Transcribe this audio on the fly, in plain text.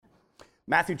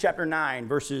Matthew chapter 9,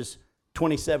 verses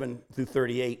 27 through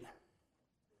 38.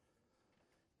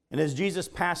 And as Jesus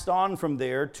passed on from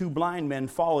there, 2 blind men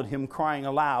followed him, crying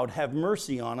aloud, "Have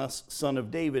mercy on us, Son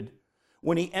of David."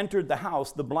 When he entered the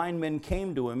house, the blind men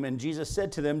came to him, and Jesus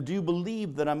said to them, "Do you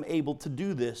believe that I'm able to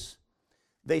do this?"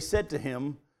 They said to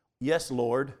him, "Yes,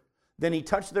 Lord." Then he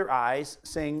touched their eyes,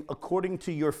 saying, "According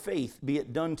to your faith be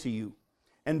it done to you."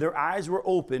 And their eyes were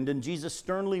opened, and Jesus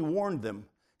sternly warned them,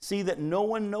 "See that no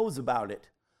one knows about it."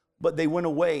 But they went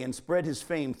away and spread his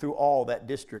fame through all that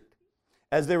district.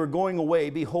 As they were going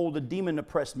away, behold, a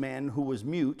demon-oppressed man who was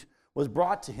mute was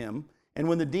brought to him. And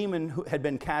when the demon had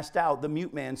been cast out, the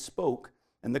mute man spoke,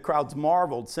 and the crowds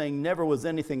marveled, saying, "Never was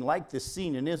anything like this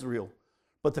seen in Israel."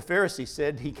 But the Pharisees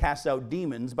said, "He casts out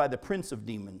demons by the prince of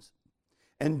demons."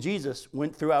 And Jesus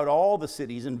went throughout all the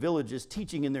cities and villages,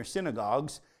 teaching in their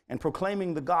synagogues and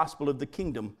proclaiming the gospel of the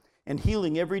kingdom and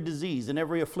healing every disease and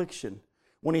every affliction.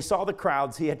 When he saw the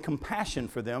crowds, he had compassion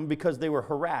for them because they were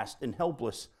harassed and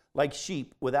helpless, like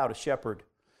sheep without a shepherd.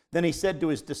 Then he said to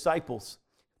his disciples,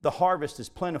 "The harvest is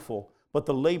plentiful, but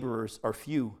the laborers are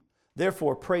few.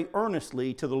 Therefore pray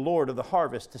earnestly to the Lord of the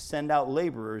harvest to send out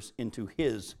laborers into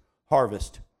his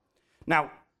harvest."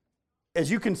 Now,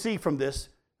 as you can see from this,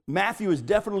 Matthew is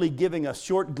definitely giving us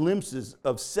short glimpses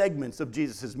of segments of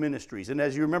Jesus' ministries. And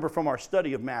as you remember from our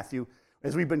study of Matthew,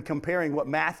 as we've been comparing what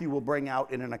Matthew will bring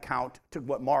out in an account to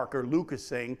what Mark or Luke is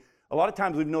saying, a lot of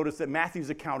times we've noticed that Matthew's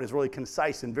account is really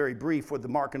concise and very brief, where the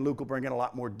Mark and Luke will bring in a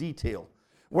lot more detail.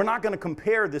 We're not going to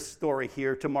compare this story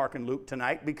here to Mark and Luke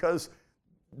tonight because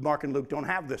Mark and Luke don't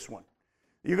have this one.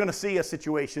 You're going to see a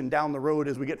situation down the road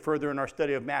as we get further in our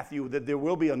study of Matthew that there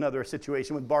will be another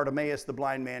situation with Bartimaeus, the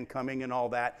blind man, coming and all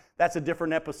that. That's a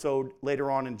different episode later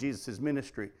on in Jesus'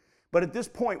 ministry. But at this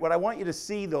point, what I want you to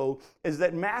see, though, is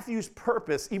that Matthew's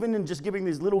purpose, even in just giving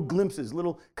these little glimpses,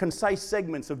 little concise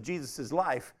segments of Jesus'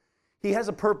 life, he has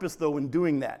a purpose, though, in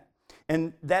doing that.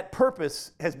 And that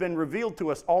purpose has been revealed to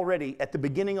us already at the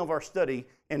beginning of our study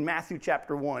in Matthew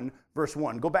chapter 1, verse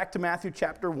 1. Go back to Matthew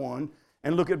chapter 1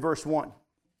 and look at verse 1.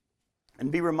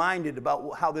 And be reminded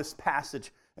about how this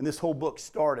passage and this whole book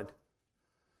started.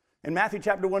 In Matthew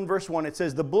chapter 1, verse 1, it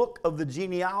says, "The book of the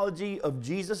genealogy of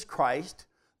Jesus Christ,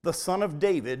 the son of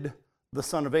David, the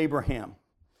son of Abraham."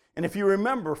 And if you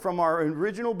remember from our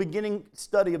original beginning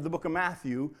study of the book of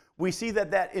Matthew, we see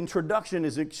that that introduction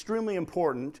is extremely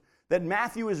important, that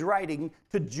Matthew is writing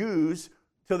to Jews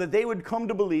so that they would come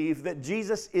to believe that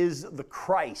Jesus is the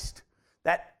Christ.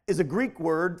 That is a Greek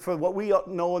word for what we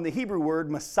know in the Hebrew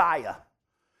word Messiah.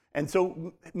 And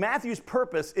so Matthew's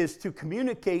purpose is to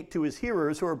communicate to his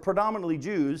hearers, who are predominantly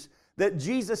Jews, that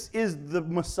Jesus is the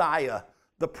Messiah,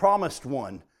 the promised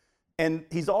one. And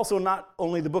he's also not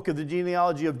only the book of the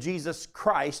genealogy of Jesus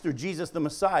Christ, or Jesus the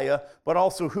Messiah, but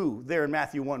also who? There in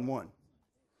Matthew 1:1.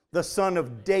 The son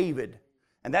of David.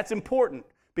 And that's important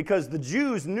because the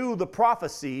Jews knew the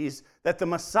prophecies that the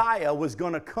Messiah was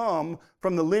going to come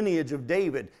from the lineage of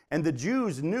David. And the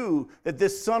Jews knew that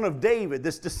this son of David,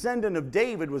 this descendant of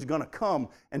David, was going to come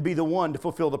and be the one to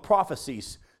fulfill the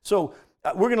prophecies. So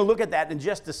we're going to look at that in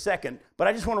just a second, but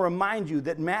I just want to remind you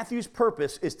that Matthew's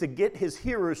purpose is to get his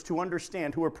hearers to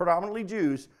understand, who are predominantly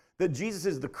Jews, that Jesus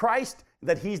is the Christ,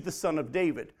 that he's the son of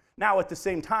David. Now, at the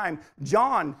same time,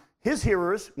 John, his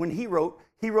hearers, when he wrote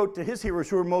to his hearers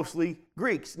who are mostly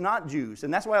Greeks, not Jews.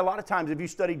 And that's why a lot of times if you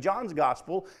study John's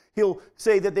gospel, he'll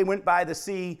say that they went by the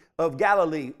Sea of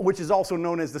Galilee, which is also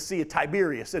known as the Sea of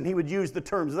Tiberias, and he would use the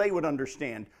terms they would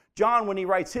understand. John, when he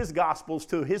writes his Gospels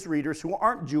to his readers who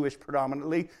aren't Jewish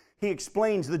predominantly, he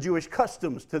explains the Jewish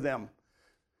customs to them.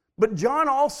 But John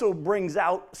also brings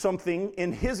out something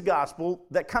in his Gospel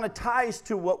that kind of ties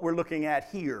to what we're looking at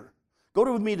here.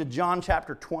 Go with me to John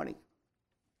chapter 20.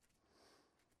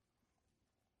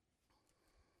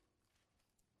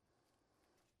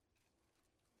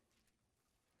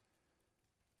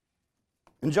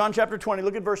 In John chapter 20,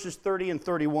 look at verses 30 and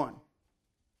 31.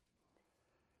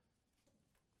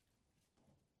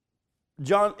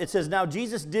 It says, "Now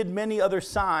Jesus did many other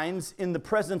signs in the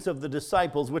presence of the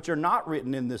disciples, which are not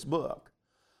written in this book.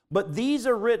 But these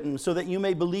are written so that you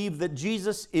may believe that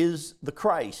Jesus is the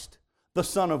Christ, the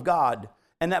Son of God,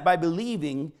 and that by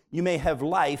believing you may have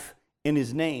life in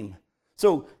his name."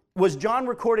 So was John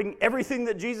recording everything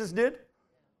that Jesus did?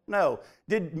 No.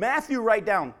 Did Matthew write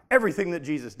down everything that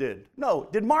Jesus did? No.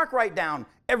 Did Mark write down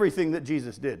everything that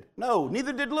Jesus did? No.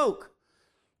 Neither did Luke.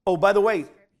 Oh, by the way,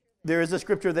 there is a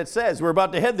scripture that says, we're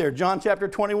about to head there, John chapter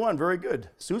 21. Very good.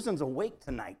 Susan's awake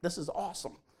tonight. This is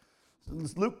awesome.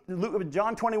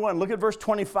 John 21, look at verse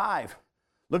 25.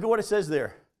 Look at what it says there.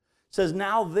 It says,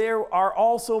 "Now there are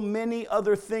also many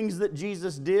other things that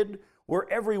Jesus did, Were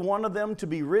every one of them to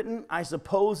be written, I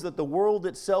suppose that the world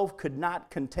itself could not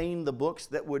contain the books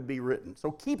that would be written.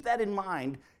 So keep that in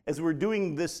mind as we're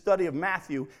doing this study of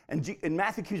Matthew. And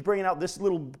Matthew keeps bringing out this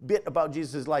little bit about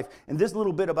Jesus' life and this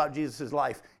little bit about Jesus'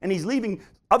 life. And he's leaving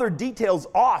other details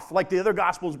off like the other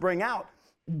Gospels bring out.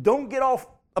 Don't get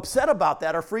all upset about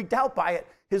that or freaked out by it.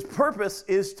 His purpose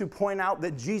is to point out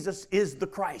that Jesus is the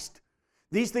Christ.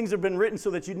 These things have been written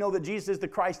so that you know that Jesus is the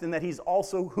Christ and that he's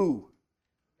also who?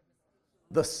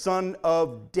 The Son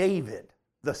of David.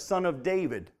 The Son of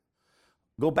David.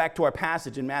 Go back to our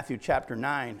passage in Matthew chapter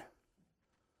 9.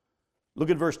 Look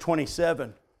at verse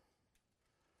 27.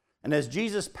 And as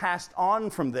Jesus passed on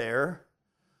from there,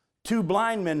 2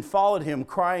 blind men followed him,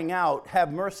 crying out,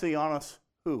 "Have mercy on us."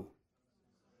 Who?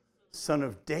 Son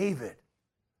of David.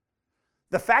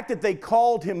 The fact that they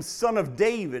called him Son of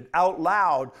David out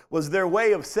loud was their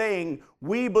way of saying,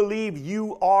 "We believe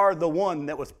you are the one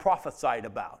that was prophesied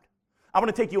about." I'm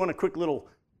going to take you on a quick little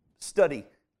study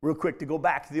real quick to go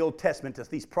back to the Old Testament to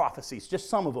these prophecies, just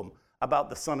some of them about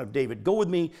the Son of David. Go with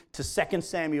me to 2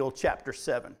 Samuel chapter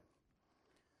 7.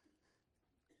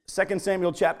 2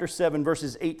 Samuel chapter 7,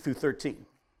 verses 8 through 13.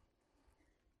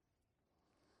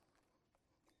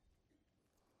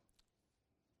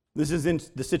 This is in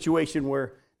the situation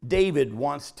where David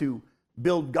wants to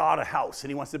build God a house, and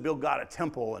he wants to build God a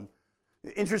temple. And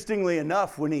interestingly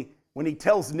enough, when he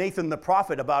tells Nathan the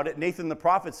prophet about it, Nathan the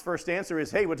prophet's first answer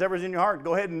is, "Hey, whatever's in your heart,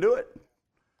 go ahead and do it."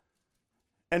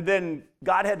 And then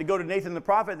God had to go to Nathan the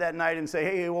prophet that night and say,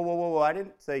 "Hey, whoa, I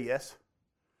didn't say yes.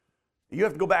 You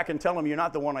have to go back and tell him you're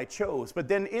not the one I chose." But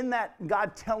then in that,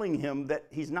 God telling him that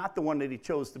he's not the one that he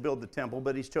chose to build the temple,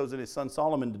 but he's chosen his son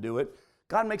Solomon to do it,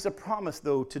 God makes a promise,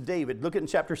 though, to David. Look at in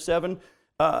chapter 7,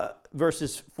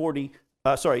 verses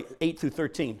 8 through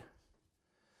 13.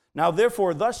 "Now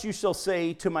therefore, thus you shall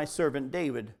say to my servant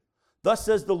David, Thus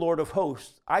says the Lord of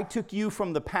hosts, I took you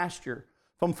from the pasture,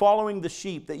 from following the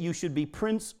sheep, that you should be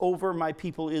prince over my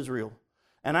people Israel.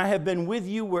 And I have been with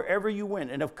you wherever you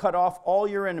went, and have cut off all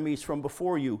your enemies from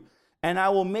before you. And I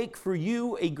will make for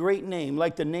you a great name,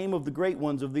 like the name of the great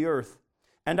ones of the earth.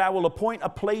 And I will appoint a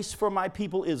place for my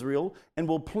people Israel, and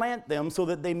will plant them so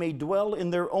that they may dwell in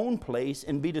their own place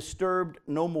and be disturbed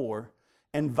no more.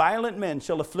 And violent men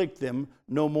shall afflict them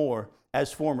no more,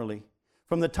 as formerly,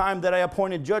 from the time that I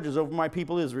appointed judges over my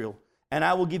people Israel. And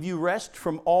I will give you rest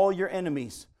from all your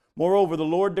enemies. Moreover, the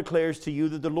Lord declares to you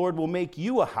that the Lord will make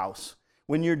you a house.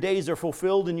 When your days are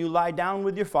fulfilled and you lie down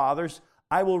with your fathers,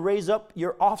 I will raise up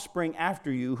your offspring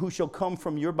after you, who shall come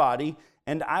from your body,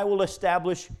 and I will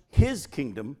establish his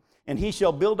kingdom, and he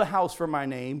shall build a house for my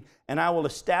name, and I will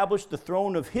establish the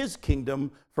throne of his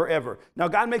kingdom forever." Now,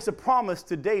 God makes a promise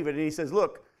to David, and he says,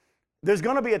 look, there's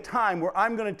going to be a time where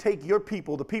I'm going to take your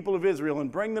people, the people of Israel,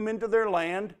 and bring them into their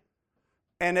land.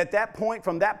 And at that point,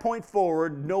 from that point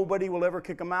forward, nobody will ever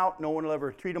kick them out. No one will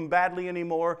ever treat them badly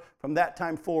anymore. From that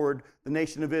time forward, the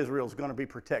nation of Israel is going to be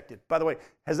protected. By the way,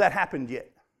 has that happened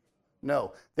yet?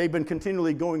 No. They've been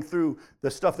continually going through the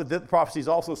stuff that the prophecies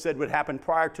also said would happen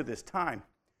prior to this time.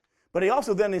 But he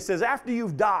also then says, after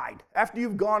you've died, after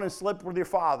you've gone and slept with your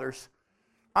fathers,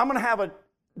 I'm going to have a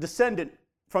descendant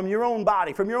from your own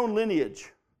body, from your own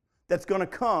lineage, that's going to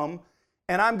come,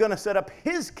 and I'm going to set up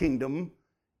his kingdom,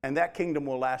 and that kingdom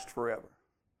will last forever.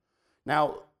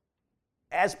 Now,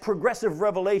 as progressive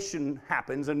revelation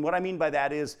happens, and what I mean by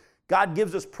that is God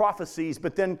gives us prophecies,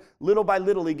 but then little by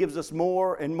little he gives us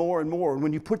more and more and more. And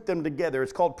when you put them together,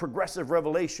 it's called progressive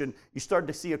revelation. You start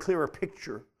to see a clearer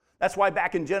picture. That's why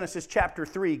back in Genesis chapter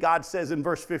 3, God says in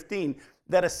verse 15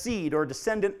 that a seed or a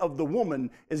descendant of the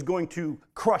woman is going to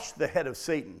crush the head of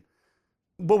Satan.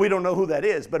 But we don't know who that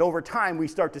is. But over time, we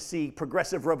start to see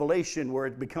progressive revelation where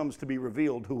it becomes to be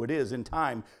revealed who it is in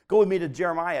time. Go with me to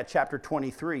Jeremiah chapter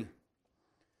 23.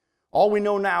 All we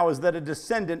know now is that a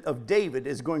descendant of David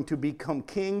is going to become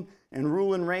king and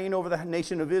rule and reign over the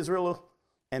nation of Israel,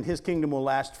 and his kingdom will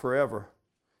last forever.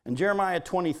 In Jeremiah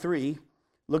 23,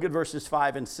 look at verses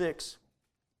 5 and 6.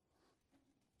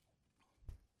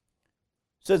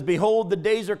 It says, "Behold, the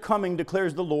days are coming,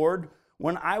 declares the Lord,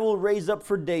 when I will raise up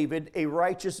for David a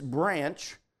righteous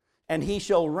branch, and he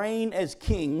shall reign as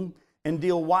king, and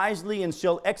deal wisely, and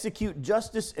shall execute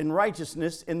justice and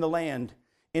righteousness in the land.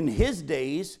 In his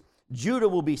days Judah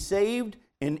will be saved,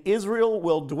 and Israel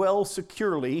will dwell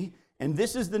securely, and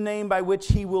this is the name by which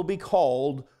he will be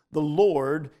called, the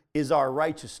Lord is our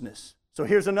righteousness." So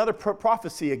here's another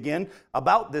prophecy again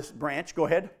about this branch. Go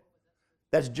ahead.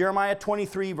 That's Jeremiah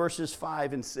 23, verses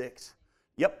 5 and 6.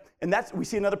 Yep, and we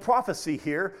see another prophecy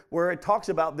here where it talks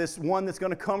about this one that's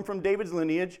going to come from David's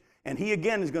lineage, And he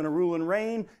again is going to rule and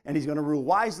reign, and he's going to rule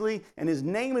wisely, and his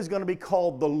name is going to be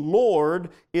called the Lord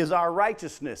is our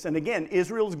righteousness. And again,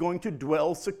 Israel is going to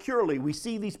dwell securely. We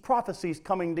see these prophecies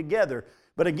coming together.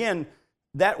 But again,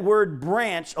 that word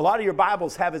branch, a lot of your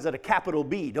Bibles have it at a capital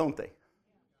B, don't they?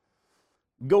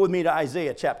 Go with me to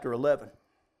Isaiah chapter 11.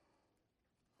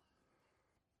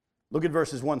 Look at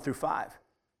verses 1 through 5.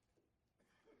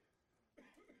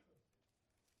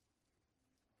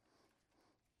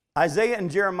 Isaiah and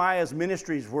Jeremiah's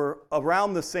ministries were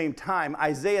around the same time.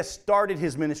 Isaiah started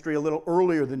his ministry a little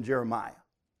earlier than Jeremiah.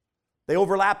 They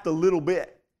overlapped a little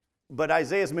bit, but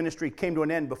Isaiah's ministry came to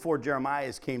an end before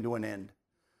Jeremiah's came to an end.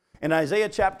 In Isaiah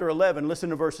chapter 11,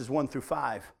 listen to verses 1 through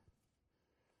 5.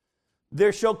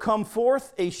 There shall come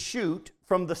forth a shoot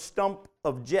from the stump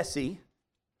of Jesse.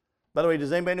 By the way,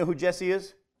 does anybody know who Jesse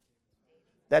is?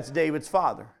 That's David's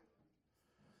father.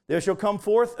 There shall come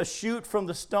forth a shoot from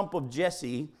the stump of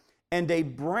Jesse, and a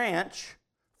branch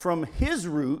from his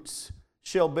roots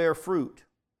shall bear fruit.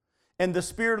 And the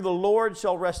Spirit of the Lord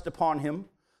shall rest upon him,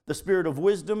 the Spirit of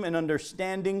wisdom and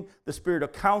understanding, the Spirit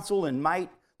of counsel and might,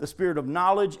 the Spirit of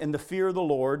knowledge and the fear of the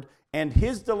Lord. And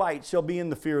his delight shall be in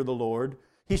the fear of the Lord.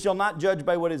 He shall not judge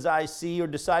by what his eyes see, or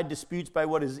decide disputes by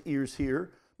what his ears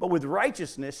hear. But with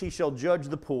righteousness he shall judge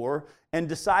the poor, and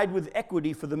decide with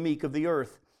equity for the meek of the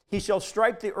earth. He shall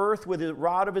strike the earth with the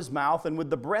rod of his mouth, and with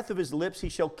the breath of his lips he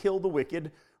shall kill the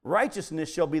wicked.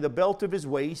 Righteousness shall be the belt of his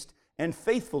waist, and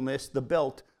faithfulness the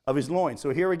belt of his loins. So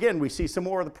here again, we see some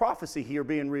more of the prophecy here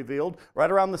being revealed right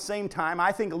around the same time.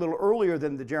 I think a little earlier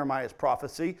than the Jeremiah's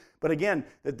prophecy. But again,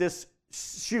 that this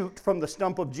shoot from the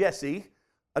stump of Jesse,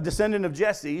 a descendant of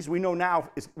Jesse's, we know now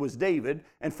was David.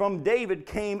 And from David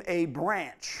came a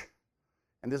branch.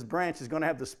 And this branch is going to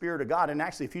have the Spirit of God. And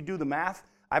actually, if you do the math,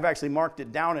 I've actually marked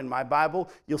it down in my Bible.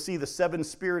 You'll see the 7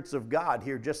 spirits of God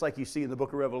here, just like you see in the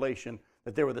book of Revelation,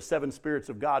 that there were the 7 spirits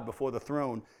of God before the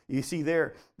throne. You see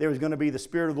there is going to be the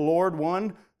Spirit of the Lord,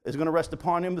 1, is going to rest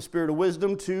upon him, the Spirit of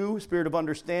wisdom, 2, Spirit of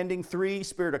understanding, 3,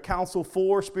 Spirit of counsel,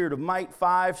 4, Spirit of might,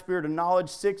 5, Spirit of knowledge,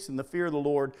 6, and the fear of the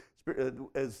Lord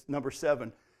as number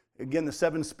 7. Again, the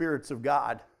 7 spirits of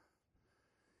God.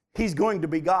 He's going to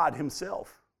be God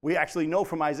himself. We actually know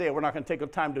from Isaiah, we're not going to take the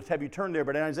time to have you turn there,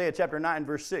 but in Isaiah chapter 9,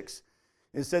 verse 6,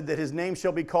 it said that his name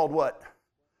shall be called what?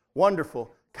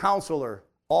 Wonderful, Counselor,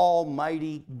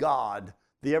 Almighty God,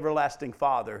 the Everlasting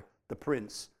Father, the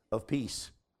Prince of Peace.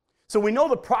 So we know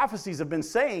the prophecies have been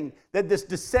saying that this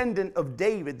descendant of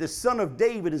David, this son of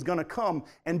David, is going to come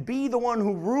and be the one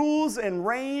who rules and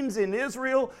reigns in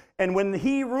Israel. And when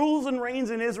he rules and reigns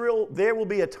in Israel, there will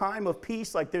be a time of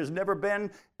peace like there's never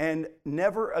been. And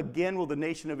never again will the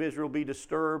nation of Israel be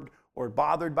disturbed or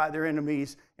bothered by their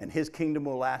enemies, and his kingdom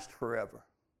will last forever.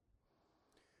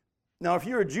 Now, if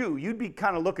you're a Jew, you'd be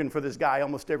kind of looking for this guy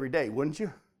almost every day, wouldn't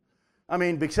you? I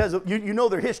mean, because you know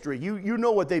their history. You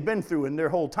know what they've been through in their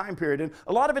whole time period. And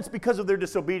a lot of it's because of their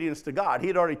disobedience to God. He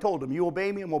had already told them, you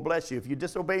obey me and we'll bless you. If you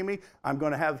disobey me, I'm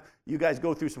going to have you guys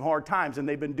go through some hard times. And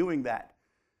they've been doing that.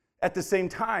 At the same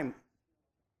time,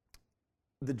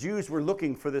 the Jews were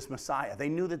looking for this Messiah. They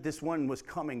knew that this one was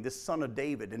coming, this son of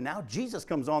David. And now Jesus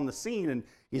comes on the scene, and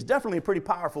he's definitely a pretty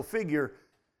powerful figure.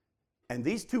 And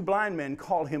these 2 blind men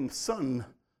call him Son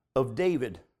of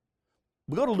David.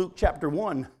 We go to Luke chapter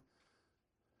 1.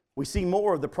 We see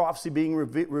more of the prophecy being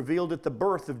revealed at the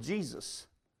birth of Jesus.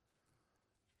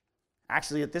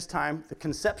 Actually, at this time, the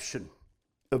conception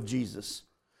of Jesus.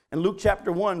 In Luke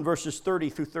chapter 1, verses 30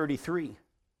 through 33.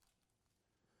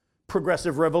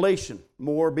 Progressive revelation,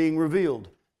 more being revealed.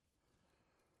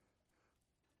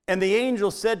 And the angel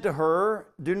said to her,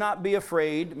 do not be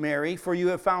afraid, Mary, for you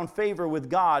have found favor with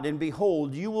God. And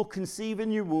behold, you will conceive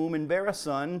in your womb and bear a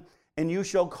son, and you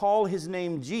shall call his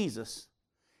name Jesus.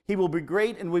 He will be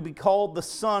great and will be called the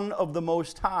Son of the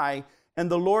Most High, and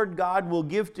the Lord God will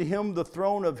give to him the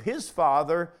throne of his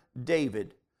father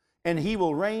David. And he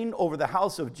will reign over the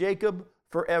house of Jacob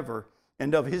forever,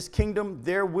 and of his kingdom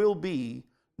there will be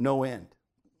no end.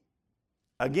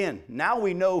 Again, now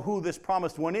we know who this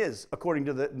promised one is, according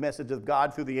to the message of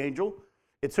God through the angel.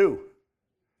 It's who?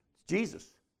 It's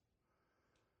Jesus.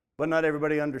 But not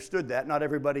everybody understood that. Not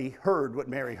everybody heard what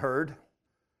Mary heard.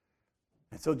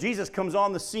 And so Jesus comes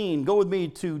on the scene. Go with me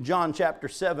to John chapter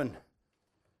 7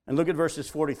 and look at verses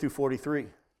 40 through 43.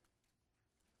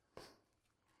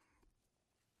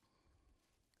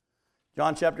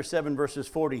 John chapter 7, verses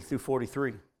 40 through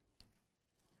 43.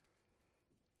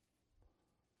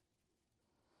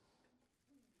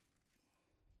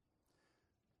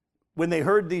 When they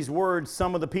heard these words,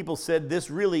 some of the people said, this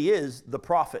really is the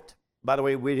prophet. By the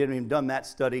way, we hadn't even done that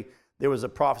study. There was a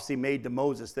prophecy made to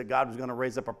Moses that God was going to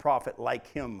raise up a prophet like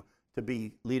him to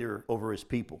be leader over his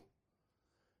people.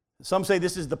 Some say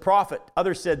this is the prophet.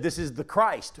 Others said this is the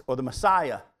Christ or the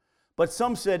Messiah. But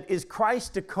some said, is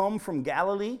Christ to come from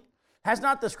Galilee? Has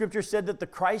not the scripture said that the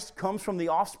Christ comes from the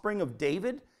offspring of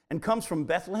David and comes from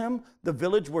Bethlehem, the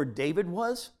village where David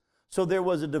was? So there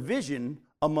was a division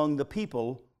among the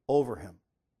people over him.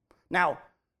 Now,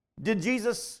 did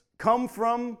Jesus come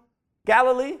from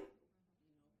Galilee?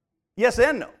 Yes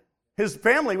and no. His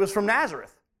family was from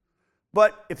Nazareth.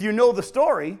 But if you know the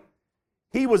story,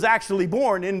 he was actually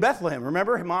born in Bethlehem.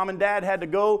 Remember, mom and dad had to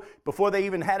go before they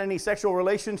even had any sexual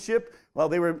relationship. While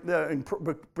they were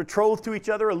betrothed to each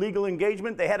other, a legal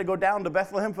engagement, they had to go down to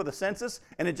Bethlehem for the census.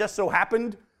 And it just so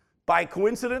happened, by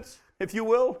coincidence, if you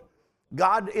will,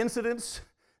 God incidents,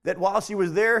 that while she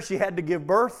was there, she had to give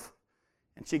birth.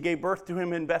 And she gave birth to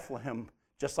him in Bethlehem,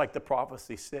 just like the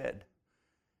prophecy said.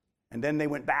 And then they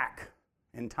went back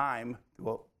in time,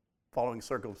 well, following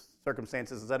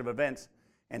circumstances and set of events.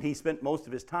 And he spent most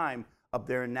of his time up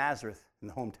there in Nazareth, in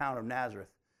the hometown of Nazareth.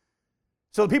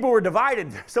 So the people were divided.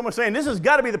 Some were saying, this has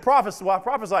got to be the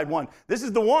prophesied one. This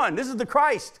is the one. This is the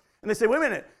Christ. And they say, wait a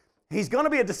minute. He's going to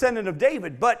be a descendant of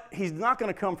David, but he's not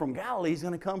going to come from Galilee. He's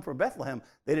going to come from Bethlehem.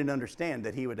 They didn't understand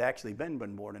that he would actually been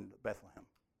born in Bethlehem.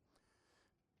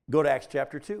 Go to Acts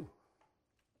chapter 2.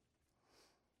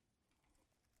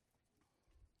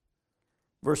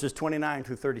 Verses 29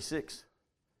 through 36.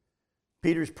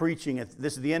 Peter's preaching.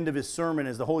 This is the end of his sermon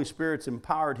as the Holy Spirit's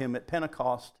empowered him at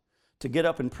Pentecost to get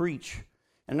up and preach.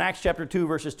 In Acts chapter 2,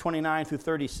 verses 29 through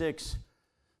 36,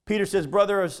 Peter says,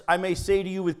 brothers, I may say to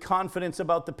you with confidence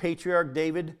about the patriarch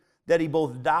David, that he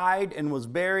both died and was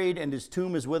buried, and his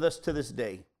tomb is with us to this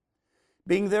day.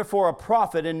 Being therefore a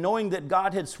prophet, and knowing that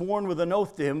God had sworn with an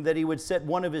oath to him that he would set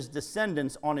one of his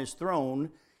descendants on his throne,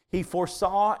 he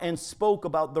foresaw and spoke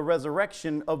about the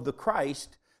resurrection of the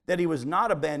Christ, that he was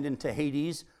not abandoned to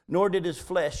Hades, nor did his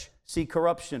flesh see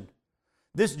corruption.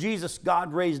 This Jesus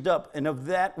God raised up, and of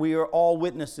that we are all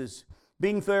witnesses.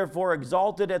 Being therefore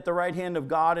exalted at the right hand of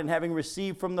God, and having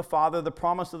received from the Father the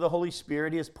promise of the Holy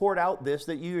Spirit, he has poured out this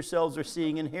that you yourselves are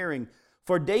seeing and hearing.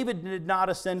 For David did not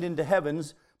ascend into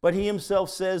heavens, but he himself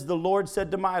says, the Lord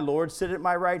said to my Lord, sit at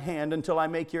my right hand until I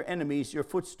make your enemies your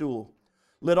footstool.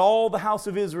 Let all the house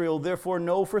of Israel therefore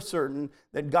know for certain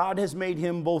that God has made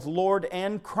him both Lord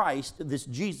and Christ, this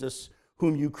Jesus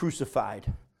whom you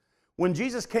crucified. When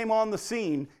Jesus came on the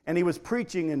scene and he was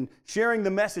preaching and sharing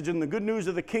the message and the good news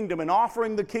of the kingdom and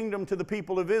offering the kingdom to the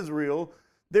people of Israel,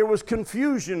 there was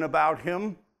confusion about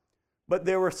him, but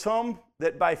there were some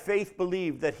that by faith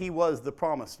believed that he was the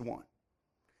promised one.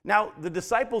 Now, the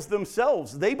disciples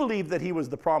themselves, they believed that he was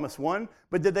the promised one,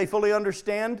 but did they fully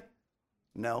understand?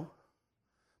 No.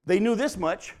 They knew this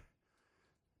much.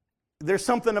 There's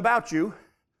something about you,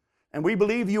 and we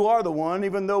believe you are the one,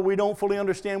 even though we don't fully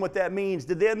understand what that means.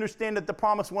 Did they understand that the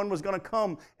promised one was going to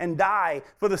come and die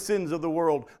for the sins of the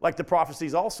world, like the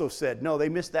prophecies also said? No, they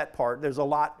missed that part. There's a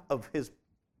lot of his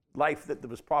life that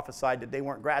was prophesied that they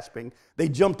weren't grasping. They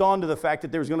jumped onto the fact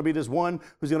that there was going to be this one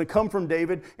who's going to come from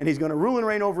David, and he's going to rule and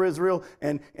reign over Israel,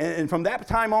 and from that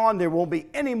time on, there won't be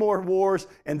any more wars,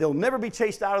 and they'll never be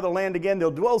chased out of the land again.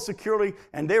 They'll dwell securely,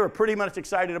 and they were pretty much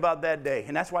excited about that day,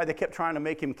 and that's why they kept trying to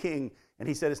make him king, and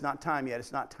he said, it's not time yet,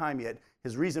 it's not time yet.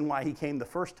 His reason why he came the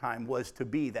first time was to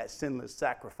be that sinless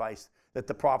sacrifice that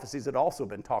the prophecies had also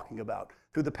been talking about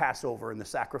through the Passover and the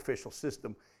sacrificial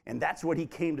system. And that's what he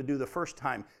came to do the first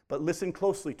time. But listen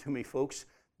closely to me, folks.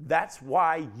 That's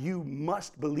why you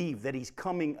must believe that he's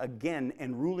coming again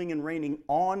and ruling and reigning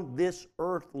on this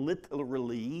earth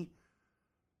literally,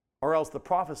 or else the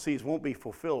prophecies won't be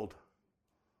fulfilled.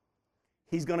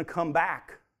 He's going to come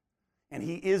back, and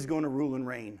he is going to rule and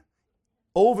reign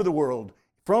over the world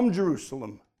from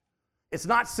Jerusalem. It's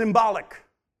not symbolic.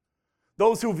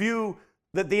 Those who view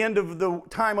that the end of the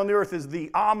time on the earth is the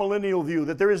amillennial view,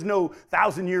 that there is no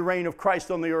 1,000-year reign of Christ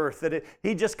on the earth, that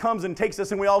he just comes and takes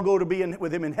us and we all go to be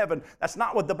with him in heaven. That's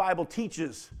not what the Bible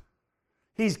teaches.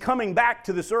 He's coming back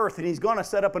to this earth, and he's going to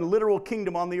set up a literal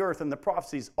kingdom on the earth, and the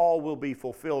prophecies all will be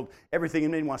fulfilled. Everything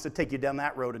in me wants to take you down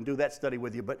that road and do that study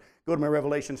with you, but go to my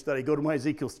Revelation study, go to my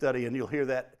Ezekiel study, and you'll hear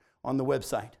that on the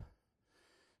website.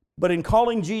 But in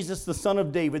calling Jesus the Son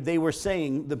of David, they were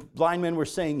saying, the blind men were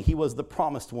saying he was the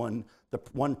promised one, the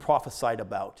one prophesied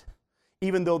about,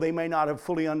 even though they may not have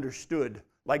fully understood,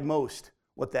 like most,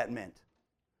 what that meant.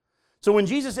 So when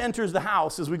Jesus enters the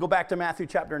house, as we go back to Matthew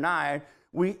chapter 9,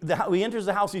 he enters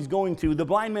the house he's going to, the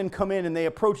blind men come in and they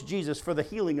approach Jesus for the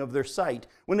healing of their sight.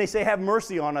 When they say, have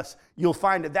mercy on us, you'll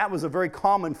find that was a very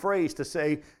common phrase to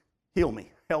say, heal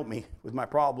me, help me with my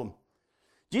problem.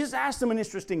 Jesus asked them an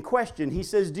interesting question. He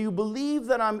says, do you believe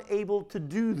that I'm able to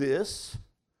do this?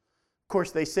 course,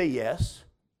 they say yes.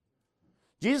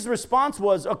 Jesus' response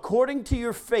was, according to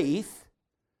your faith,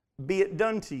 be it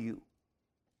done to you.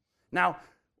 Now,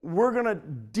 we're going to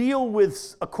deal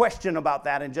with a question about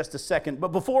that in just a second. But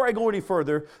before I go any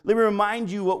further, let me remind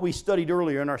you what we studied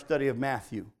earlier in our study of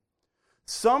Matthew.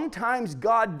 Sometimes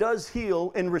God does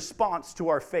heal in response to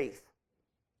our faith.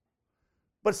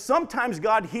 But sometimes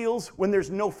God heals when there's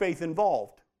no faith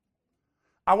involved.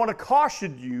 I want to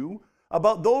caution you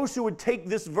about those who would take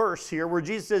this verse here where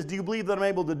Jesus says, do you believe that I'm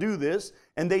able to do this?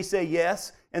 And they say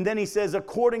yes. And then he says,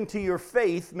 according to your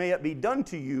faith, may it be done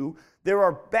to you. There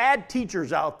are bad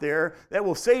teachers out there that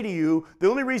will say to you, the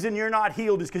only reason you're not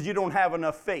healed is because you don't have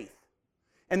enough faith.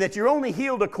 And that you're only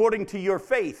healed according to your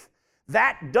faith.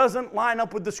 That doesn't line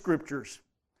up with the scriptures.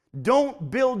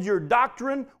 Don't build your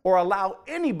doctrine or allow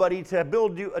anybody to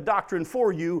build you a doctrine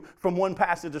for you from one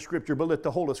passage of scripture, but let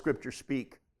the whole of scripture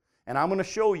speak. And I'm going to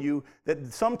show you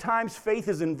that sometimes faith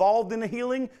is involved in the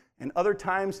healing and other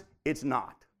times it's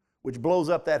not, which blows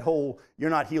up that whole you're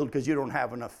not healed because you don't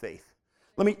have enough faith.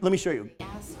 Let me show you. He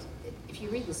asked, if you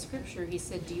read the scripture, he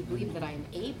said, do you believe that I am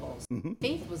able? Mm-hmm.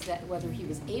 Faith was that whether he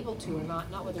was able to or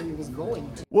not whether he was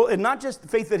going to. Well, and not just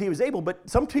faith that he was able, but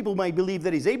some people may believe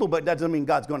that he's able, but that doesn't mean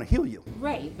God's going to heal you.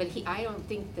 Right, but I don't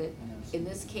think that in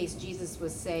this case Jesus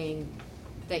was saying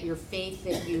that your faith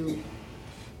that you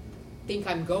think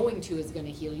I'm going to is going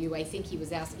to heal you. I think he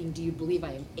was asking, do you believe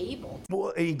I am able?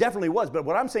 Well, he definitely was, but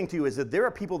what I'm saying to you is that there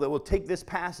are people that will take this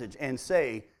passage and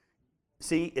say,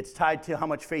 see, it's tied to how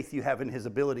much faith you have in his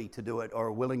ability to do it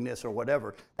or willingness or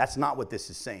whatever. That's not what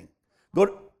this is saying.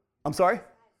 I'm sorry?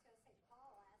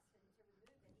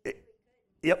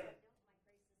 Yep.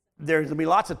 There's going to be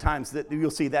lots of times that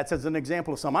you'll see that as an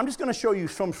example of some. I'm just going to show you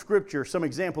from Scripture some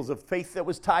examples of faith that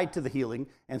was tied to the healing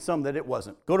and some that it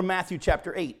wasn't. Go to Matthew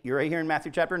chapter 8. You're right here in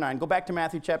Matthew chapter 9. Go back to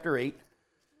Matthew chapter 8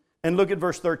 and look at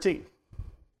verse 13.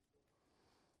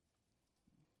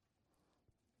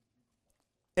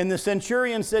 And the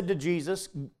centurion said to Jesus,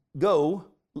 to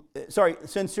the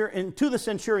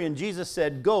centurion, Jesus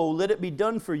said, go, let it be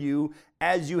done for you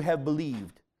as you have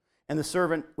believed. And the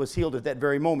servant was healed at that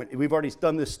very moment. We've already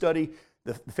done this study,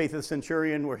 the faith of the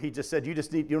centurion, where he just said, you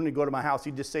don't need to go to my house.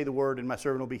 You just say the word and my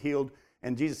servant will be healed.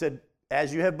 And Jesus said,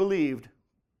 as you have believed,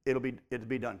 it'll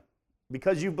be done.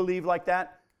 Because you believe like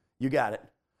that, you got it.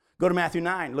 Go to Matthew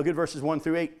 9. Look at verses 1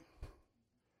 through 8.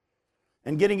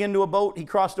 And getting into a boat, he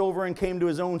crossed over and came to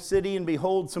his own city. And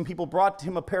behold, some people brought to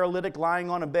him a paralytic lying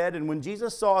on a bed. And when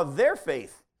Jesus saw their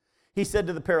faith, he said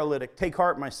to the paralytic, take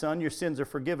heart, my son, your sins are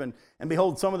forgiven. And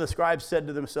behold, some of the scribes said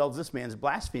to themselves, this man's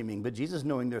blaspheming. But Jesus,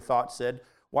 knowing their thoughts, said,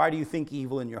 why do you think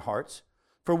evil in your hearts?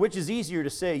 For which is easier to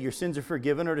say, your sins are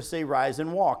forgiven, or to say, rise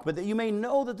and walk? But that you may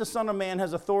know that the Son of Man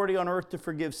has authority on earth to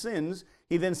forgive sins,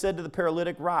 he then said to the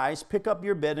paralytic, rise, pick up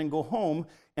your bed and go home.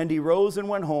 And he rose and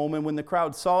went home. And when the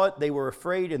crowd saw it, they were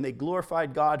afraid, and they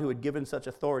glorified God who had given such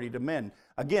authority to men.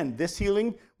 Again, this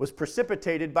healing was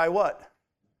precipitated by what?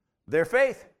 Their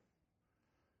faith.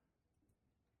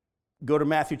 Go to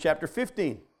Matthew chapter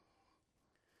 15.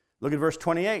 Look at verse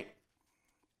 28.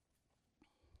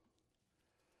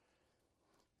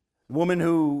 A woman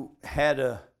who had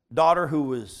a daughter who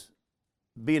was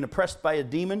being oppressed by a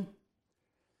demon.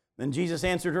 Then Jesus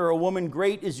answered her, "O woman,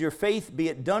 great is your faith. Be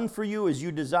it done for you as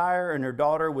you desire." And her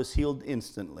daughter was healed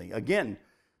instantly. Again,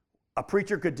 a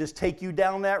preacher could just take you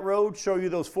down that road, show you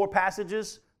those 4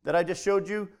 passages that I just showed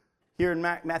you here in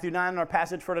Matthew 9, our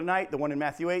passage for tonight, the one in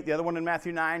Matthew 8, the other one in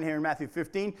Matthew 9, here in Matthew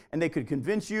 15, and they could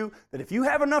convince you that if you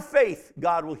have enough faith,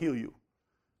 God will heal you.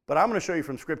 But I'm going to show you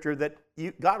from Scripture that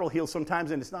God will heal sometimes,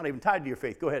 and it's not even tied to your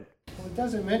faith. Go ahead. Well, it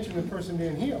doesn't mention the person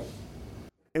being healed.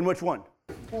 In which one?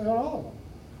 Well, not all of them.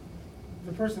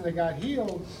 The person that got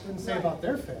healed didn't say about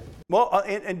their faith. Well,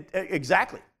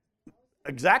 exactly.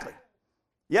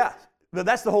 Yeah. But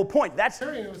that's the whole point.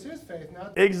 It was his faith,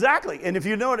 not exactly. And if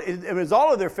you know it was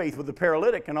all of their faith with the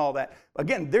paralytic and all that.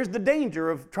 Again, there's the danger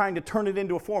of trying to turn it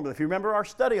into a formula. If you remember our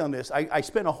study on this, I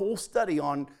spent a whole study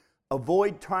on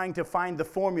avoid trying to find the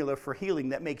formula for healing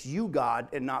that makes you God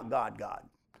and not God God.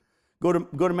 Go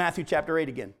to Matthew chapter 8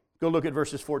 again. Go look at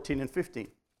verses 14 and 15.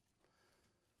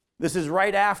 This is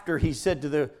right after he said to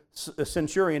the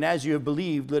centurion, "As you have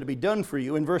believed, let it be done for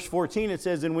you." In verse 14 it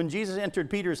says, "And when Jesus entered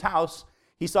Peter's house,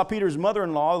 he saw Peter's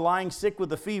mother-in-law lying sick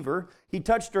with a fever. He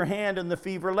touched her hand and the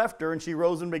fever left her, and she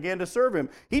rose and began to serve him."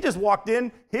 He just walked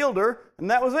in, healed her,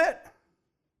 and that was it.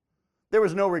 There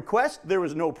was no request. There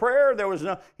was no prayer.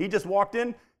 He just walked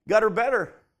in, got her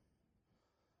better.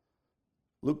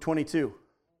 Luke 22.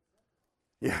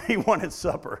 Yeah, he wanted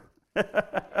supper.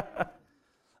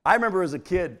 I remember as a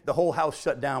kid, the whole house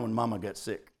shut down when Mama got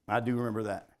sick. I do remember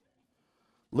that.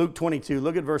 Luke 22,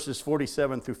 look at verses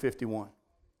 47 through 51.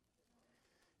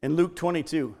 In Luke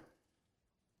 22,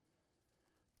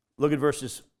 look at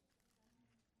verses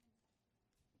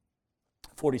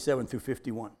 47 through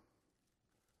 51.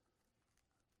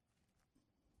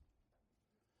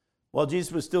 While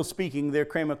Jesus was still speaking, there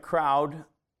came a crowd,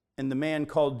 and the man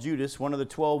called Judas, one of the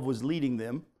 12, was leading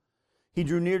them. He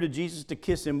drew near to Jesus to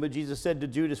kiss him, but Jesus said to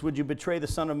Judas, "Would you betray the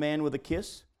Son of Man with a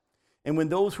kiss?" And when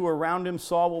those who were around him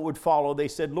saw what would follow, they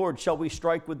said, "Lord, shall we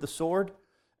strike with the sword?"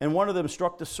 And one of them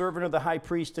struck the servant of the high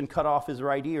priest and cut off his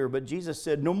right ear. But Jesus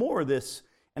said, "No more of this."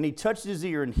 And he touched his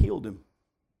ear and healed him.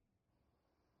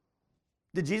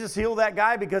 Did Jesus heal that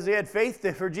guy because he had faith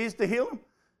for Jesus to heal him?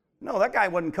 No, that guy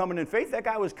wasn't coming in faith. That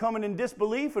guy was coming in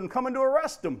disbelief and coming to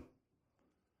arrest him.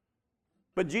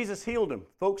 But Jesus healed him.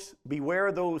 Folks,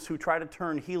 beware those who try to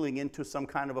turn healing into some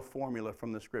kind of a formula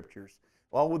from the Scriptures.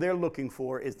 All they're looking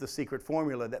for is the secret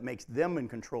formula that makes them in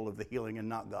control of the healing and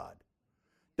not God.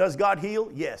 Does God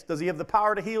heal? Yes. Does he have the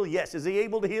power to heal? Yes. Is he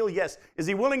able to heal? Yes. Is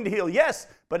he willing to heal? Yes.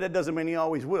 But that doesn't mean he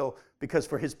always will, because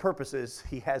for his purposes,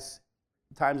 he has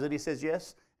times that he says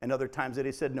yes and other times that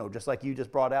he said no, just like you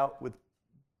just brought out with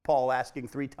Paul asking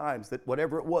 3 times that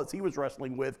whatever it was he was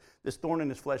wrestling with, this thorn in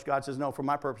his flesh, God says, no, for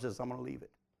my purposes, I'm going to leave it.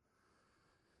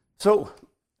 So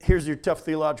here's your tough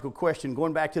theological question.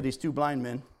 Going back to these 2 blind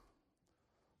men,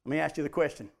 let me ask you the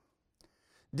question.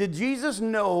 Did Jesus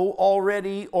know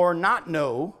already or not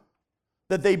know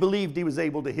that they believed he was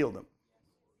able to heal them?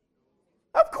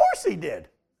 Of course he did.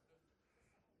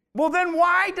 Well, then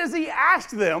why does he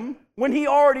ask them when he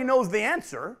already knows the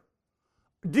answer?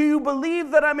 Do you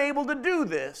believe that I'm able to do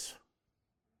this?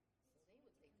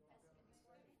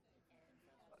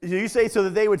 You say so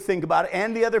that they would think about it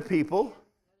and the other people.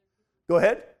 Go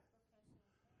ahead.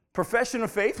 Profession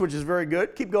of faith, which is very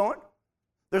good. Keep going.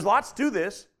 There's lots to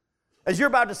this. As you're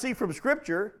about to see from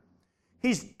Scripture,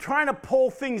 he's trying to pull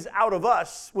things out of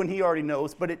us when he already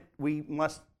knows, but we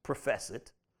must profess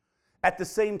it. At the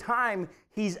same time,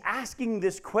 he's asking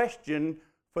this question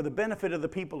for the benefit of the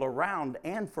people around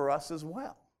and for us as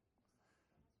well.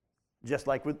 Just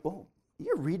like with, oh,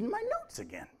 you're reading my notes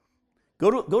again.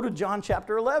 Go to John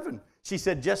chapter 11. She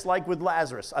said, just like with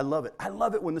Lazarus. I love it. I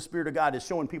love it when the Spirit of God is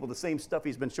showing people the same stuff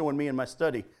he's been showing me in my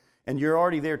study. And you're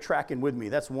already there tracking with me.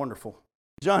 That's wonderful.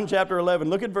 John chapter 11,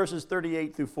 look at verses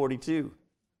 38 through 42.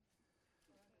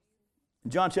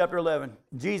 John chapter 11,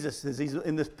 Jesus, as he's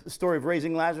in the story of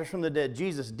raising Lazarus from the dead,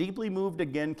 Jesus, deeply moved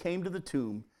again, came to the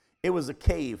tomb. It was a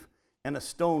cave, and a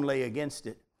stone lay against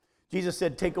it. Jesus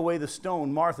said, "Take away the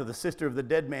stone." Martha, the sister of the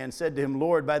dead man, said to him,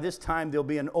 "Lord, by this time there'll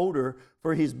be an odor,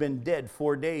 for he's been dead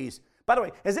 4 days." By the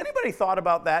way, has anybody thought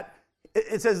about that?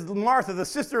 It says Martha, the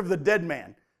sister of the dead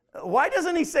man. Why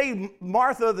doesn't he say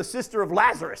Martha, the sister of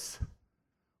Lazarus?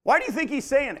 Why do you think he's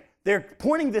saying it? They're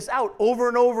pointing this out over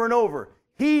and over and over.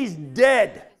 He's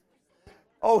dead.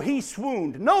 Oh, he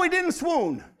swooned. No, he didn't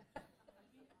swoon.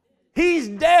 He's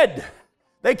dead.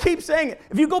 They keep saying it.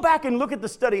 If you go back and look at the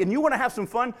study and you want to have some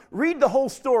fun, read the whole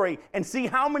story and see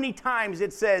how many times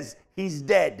it says, he's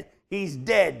dead, he's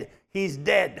dead, he's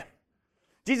dead.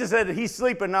 Jesus said, he's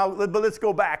sleeping now, but let's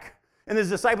go back. And his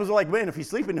disciples are like, man, if he's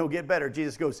sleeping, he'll get better.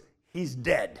 Jesus goes, he's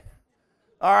dead.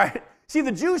 All right? See,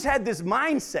 the Jews had this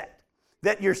mindset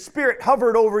that your spirit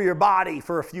hovered over your body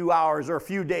for a few hours or a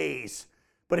few days.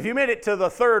 But if you made it to the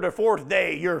 3rd or 4th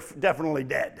day, you're definitely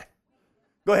dead.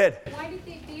 Go ahead. Why did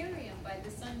they bury him by the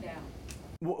sundown?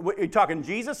 Are you talking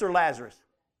Jesus or Lazarus?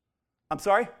 I'm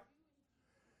sorry?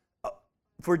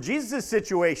 For Jesus'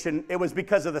 situation, it was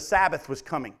because of the Sabbath was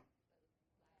coming.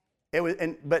 It was,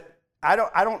 but I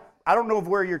don't know of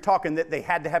where you're talking that they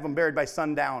had to have him buried by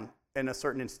sundown in a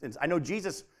certain instance. I know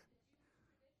Jesus.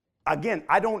 Again,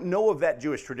 I don't know of that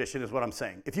Jewish tradition is what I'm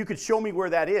saying. If you could show me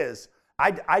where that is,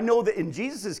 I know that in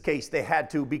Jesus' case they had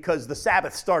to because the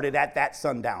Sabbath started at that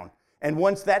sundown. And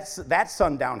once that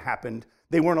sundown happened,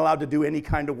 they weren't allowed to do any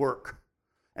kind of work.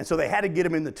 And so they had to get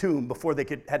him in the tomb before they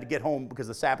had to get home because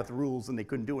the Sabbath rules and they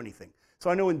couldn't do anything. So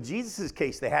I know in Jesus'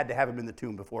 case they had to have him in the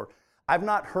tomb before. I've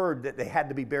not heard that they had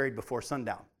to be buried before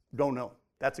sundown. Don't know.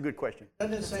 That's a good question.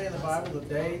 Doesn't it say in the Bible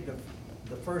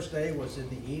the first day was in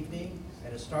the evening,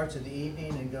 and it starts in the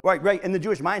evening and goes... Right. In the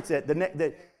Jewish mindset,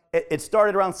 it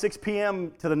started around 6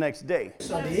 p.m. to the next day.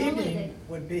 So the evening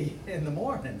would be in the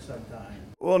morning sometime.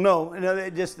 Well, no,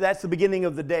 that's the beginning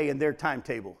of the day in their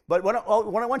timetable. But what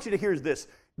I want you to hear is this.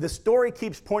 The story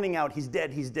keeps pointing out he's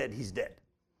dead, he's dead, he's dead.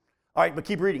 All right, but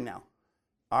keep reading now.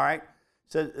 All right?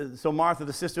 So Martha,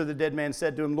 the sister of the dead man,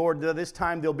 said to him, "Lord, this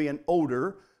time there'll be an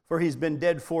odor, for he's been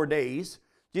dead 4 days."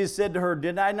 Jesus said to her,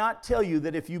 "Did I not tell you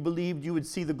that if you believed, you would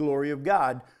see the glory of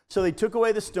God?" So they took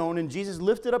away the stone, and Jesus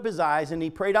lifted up his eyes, and he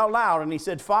prayed out loud, and he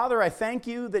said, "Father, I thank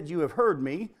you that you have heard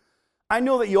me. I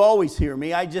know that you always hear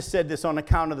me. I just said this on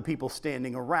account of the people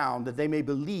standing around, that they may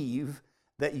believe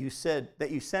that you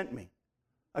sent me."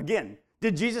 Again,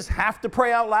 did Jesus have to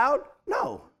pray out loud?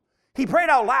 No. He prayed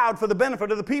out loud for the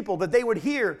benefit of the people, that they would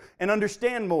hear and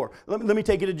understand more. Let me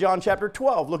take you to John chapter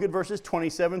 12. Look at verses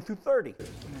 27 through 30.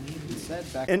 He said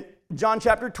back In John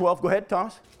chapter 12, go ahead,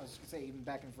 Thomas. I was going to say, even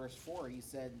back in verse 4, he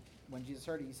said, when Jesus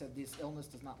heard it, he said, "This illness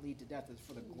does not lead to death. It's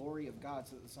for the glory of God,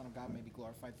 so that the Son of God may be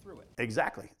glorified through it."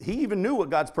 Exactly. He even knew what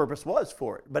God's purpose was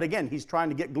for it. But again, he's trying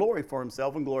to get glory for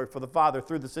himself and glory for the Father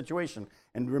through the situation.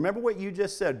 And remember what you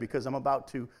just said, because I'm about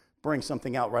to bring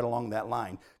something out right along that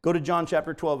line. Go to John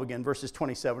chapter 12 again, verses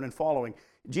 27 and following.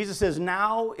 Jesus says,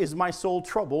 "Now is my soul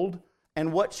troubled,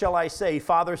 and what shall I say?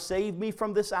 Father, save me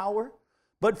from this hour?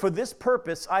 But for this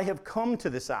purpose I have come to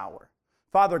this hour.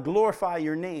 Father, glorify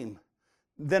your name."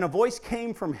 Then a voice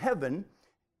came from heaven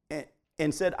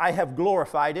and said, "I have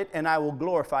glorified it, and I will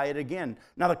glorify it again."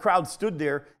 Now the crowd stood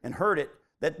there and heard it.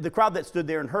 The crowd that stood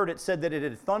there and heard it said that it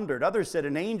had thundered. Others said,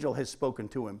 "An angel has spoken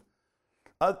to him."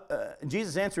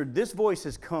 Jesus answered, "This voice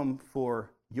has come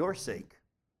for your sake,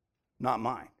 not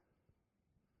mine."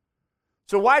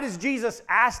 So why does Jesus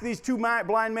ask these two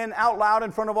blind men out loud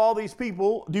in front of all these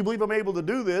people, "Do you believe I'm able to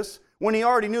do this?" when he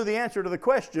already knew the answer to the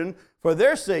question? For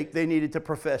their sake, they needed to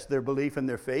profess their belief and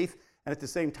their faith. And at the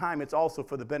same time, it's also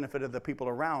for the benefit of the people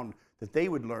around, that they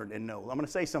would learn and know. I'm going to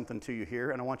say something to you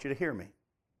here, and I want you to hear me.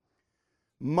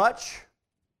 Much,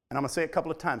 and I'm going to say it a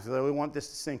couple of times because I really want this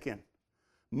to sink in.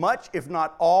 Much, if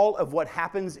not all, of what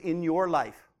happens in your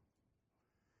life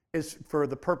is for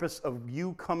the purpose of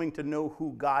you coming to know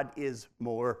who God is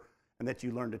more, and that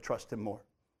you learn to trust him more.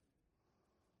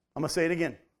 I'm going to say it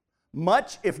again.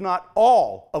 Much, if not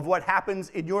all, of what happens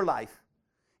in your life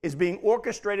is being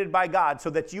orchestrated by God so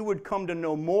that you would come to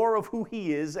know more of who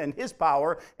he is and his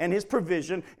power and his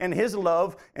provision and his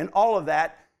love and all of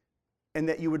that, and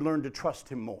that you would learn to trust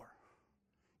him more.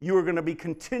 You are going to be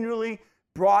continually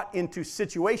brought into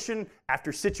situation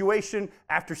after situation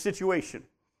after situation.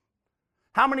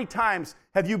 How many times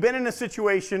have you been in a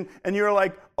situation and you're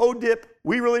like, "Oh, dip,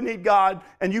 we really need God,"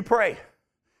 and you pray,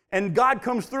 and God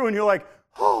comes through and you're like,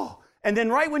 "Oh," and then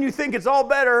right when you think it's all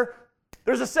better,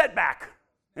 there's a setback.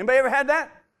 Anybody ever had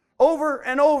that? Over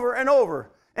and over and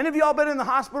over. Any of y'all been in the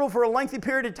hospital for a lengthy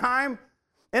period of time,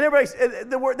 and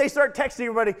they start texting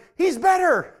everybody, "He's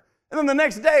better," and then the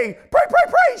next day, pray,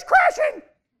 he's crashing.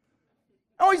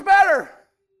 "Oh, he's better.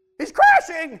 He's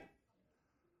crashing."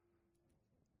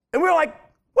 And we're like,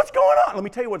 "What's going on?" Let me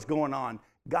tell you what's going on.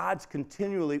 God's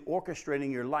continually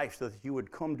orchestrating your life so that you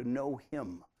would come to know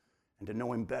him and to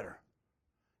know him better.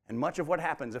 And much of what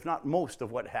happens, if not most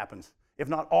of what happens, if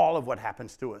not all of what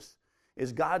happens to us,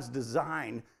 is God's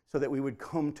design so that we would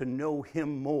come to know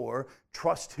him more,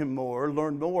 trust him more,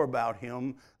 learn more about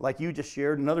him, like you just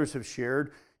shared and others have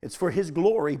shared. It's for his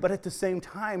glory, but at the same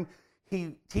time,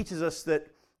 he teaches us that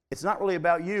it's not really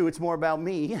about you, it's more about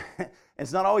me.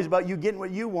 It's not always about you getting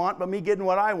what you want, but me getting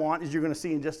what I want, as you're going to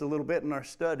see in just a little bit in our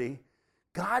study.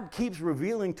 God keeps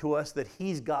revealing to us that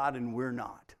he's God and we're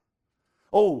not.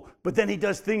 Oh, but then he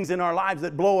does things in our lives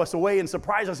that blow us away and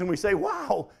surprise us, and we say,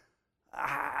 "Wow."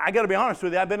 I got to be honest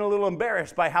with you, I've been a little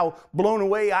embarrassed by how blown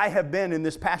away I have been in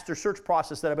this pastor search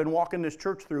process that I've been walking this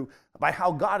church through, by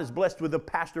how God is blessed with a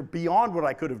pastor beyond what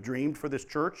I could have dreamed for this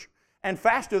church, and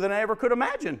faster than I ever could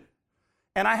imagine.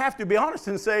 And I have to be honest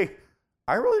and say,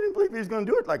 I really didn't believe he was going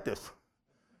to do it like this.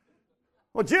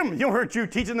 Well, Jim, weren't you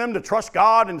teaching them to trust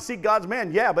God and seek God's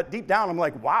man? Yeah, but deep down I'm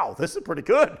like, wow, this is pretty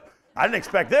good. I didn't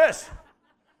expect this.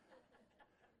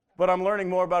 But I'm learning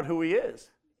more about who he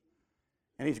is.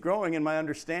 And he's growing in my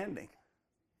understanding.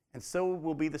 And so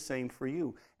will be the same for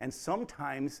you. And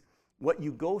sometimes what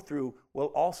you go through will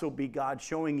also be God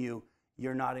showing you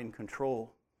you're not in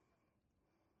control.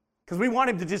 Because we want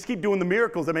him to just keep doing the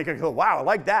miracles that make us go, wow, I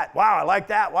like that. Wow, I like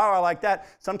that. Wow, I like that.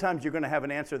 Sometimes you're going to have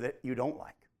an answer that you don't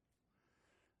like.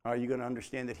 Are you going to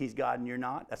understand that he's God and you're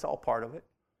not? That's all part of it.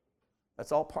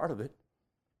 That's all part of it.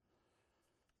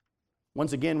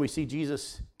 Once again, we see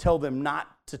Jesus tell them not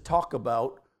to talk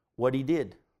about what he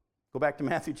did. Go back to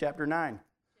Matthew chapter 9.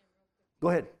 Go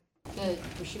ahead. Where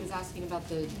she was asking about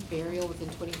the burial within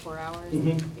 24 hours.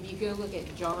 Mm-hmm. If you go look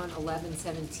at John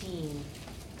 11:17,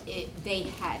 they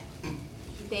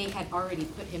had already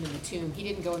put him in the tomb. He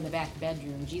didn't go in the back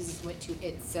bedroom. Jesus went to,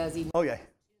 it says he... Oh, yeah.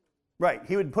 Right.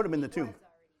 He would put him in the tomb.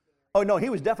 Oh, no, he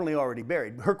was definitely already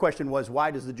buried. Her question was,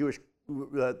 why does the Jewish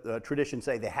tradition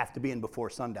say they have to be in before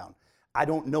sundown? I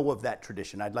don't know of that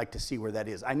tradition. I'd like to see where that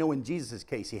is. I know in Jesus'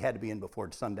 case, he had to be in before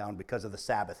sundown because of the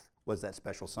Sabbath was that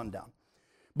special sundown.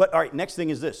 But all right, next thing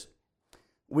is this.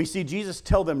 We see Jesus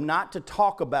tell them not to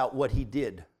talk about what he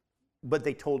did, but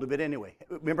they told him it anyway.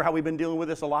 Remember how we've been dealing with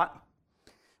this a lot?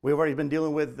 We've already been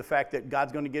dealing with the fact that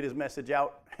God's going to get his message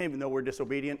out, even though we're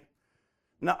disobedient.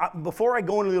 Now, before I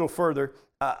go in a little further,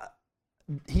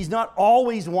 he's not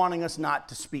always wanting us not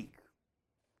to speak.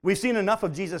 We've seen enough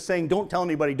of Jesus saying, don't tell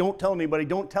anybody, don't tell anybody,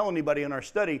 don't tell anybody in our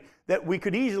study that we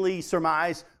could easily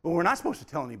surmise, well, we're not supposed to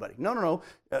tell anybody. No.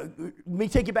 Let me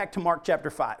take you back to Mark chapter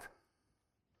 5.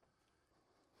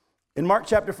 In Mark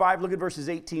chapter 5, look at verses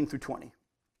 18 through 20.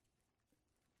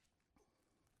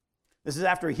 This is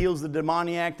after he heals the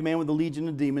demoniac, the man with the legion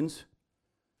of demons.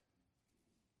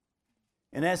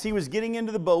 And as he was getting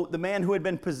into the boat, the man who had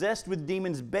been possessed with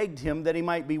demons begged him that he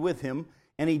might be with him.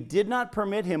 And he did not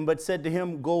permit him, but said to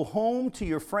him, go home to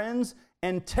your friends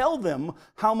and tell them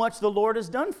how much the Lord has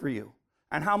done for you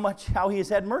and how he has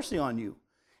had mercy on you.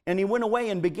 And he went away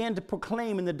and began to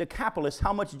proclaim in the Decapolis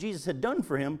how much Jesus had done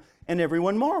for him, and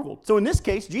everyone marveled. So in this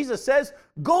case, Jesus says,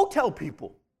 go tell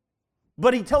people.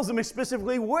 But he tells them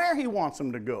specifically where he wants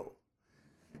them to go.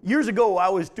 Years ago, I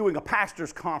was doing a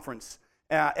pastor's conference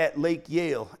at Lake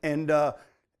Yale, and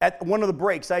at one of the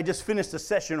breaks, I just finished a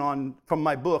session from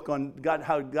my book on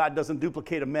how God doesn't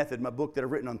duplicate a method, my book that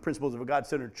I've written on principles of a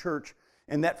God-centered church.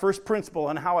 And that first principle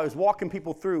and how I was walking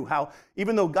people through how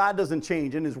even though God doesn't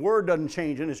change and his word doesn't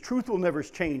change and his truth will never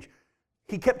change,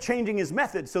 he kept changing his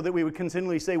method so that we would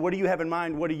continually say, what do you have in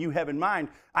mind? What do you have in mind?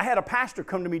 I had a pastor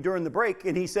come to me during the break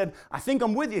and he said, I think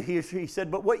I'm with you. He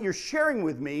said, but what you're sharing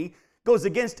with me goes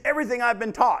against everything I've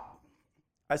been taught.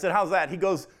 I said, how's that? He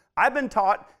goes, I've been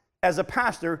taught as a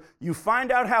pastor, you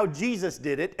find out how Jesus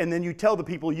did it, and then you tell the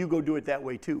people, you go do it that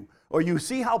way too. Or you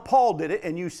see how Paul did it,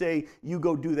 and you say, you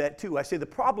go do that too. I say the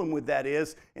problem with that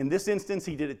is, in this instance,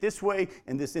 he did it this way.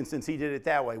 In this instance, he did it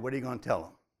that way. What are you going to tell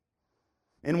them?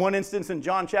 In one instance, in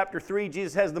John chapter 3,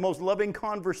 Jesus has the most loving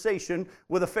conversation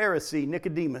with a Pharisee,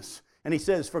 Nicodemus. And he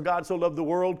says, for God so loved the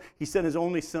world, he sent his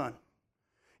only son.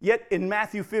 Yet in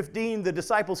Matthew 15, the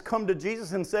disciples come to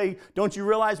Jesus and say, don't you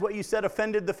realize what you said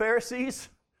offended the Pharisees?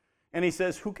 And he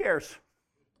says, who cares?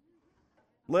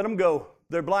 Let them go.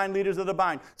 They're blind leaders of the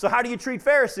blind. So how do you treat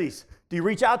Pharisees? Do you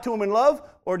reach out to them in love?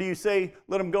 Or do you say,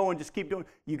 let them go and just keep doing it?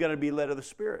 You got to be led of the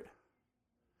Spirit.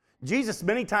 Jesus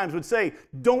many times would say,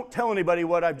 don't tell anybody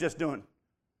what I've just done.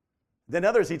 Then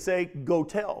others he'd say, go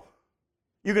tell.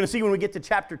 You're going to see when we get to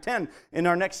chapter 10 in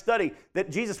our next study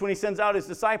that Jesus, when he sends out his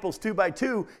disciples 2 by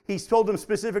 2, he's told them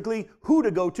specifically who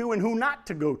to go to and who not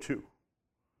to go to.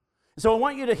 So I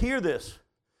want you to hear this.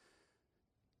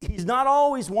 He's not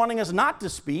always wanting us not to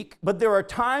speak, but there are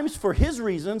times for his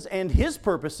reasons and his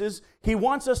purposes. He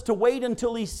wants us to wait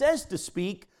until he says to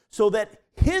speak so that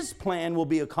his plan will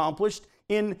be accomplished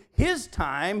in his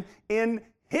time, in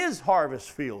his harvest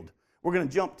field. We're going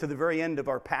to jump to the very end of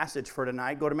our passage for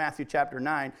tonight. Go to Matthew chapter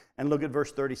 9 and look at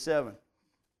verse 37.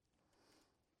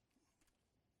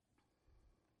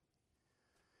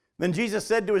 Then Jesus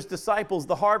said to his disciples,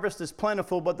 the harvest is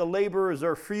plentiful, but the laborers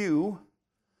are few.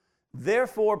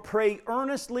 Therefore, pray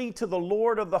earnestly to the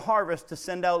Lord of the harvest to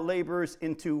send out laborers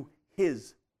into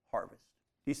his harvest.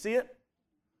 Do you see it?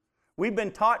 We've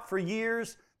been taught for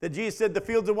years that Jesus said the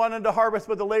fields are wide unto harvest,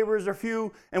 but the laborers are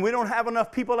few, and we don't have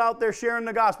enough people out there sharing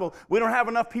the gospel. We don't have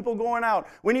enough people going out.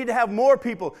 We need to have more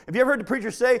people. Have you ever heard the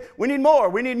preacher say, we need more,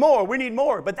 we need more, we need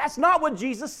more? But that's not what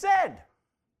Jesus said.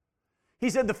 He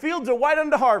said the fields are wide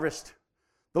unto harvest.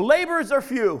 The laborers are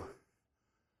few.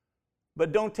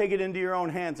 But don't take it into your own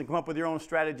hands and come up with your own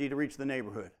strategy to reach the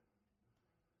neighborhood.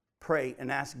 Pray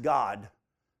and ask God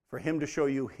for him to show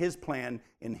you his plan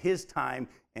in his time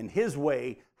and his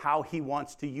way, how he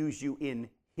wants to use you in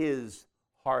his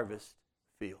harvest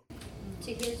field.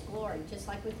 To his glory, just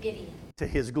like with Gideon. To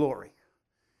his glory.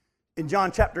 In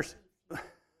John chapter...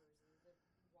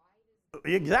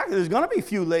 Exactly, there's going to be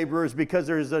few laborers because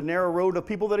there's a narrow road of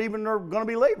people that even are going to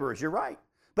be laborers. You're right.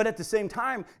 But at the same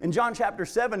time, in John chapter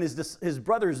 7, his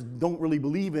brothers don't really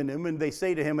believe in him, and they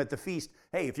say to him at the feast,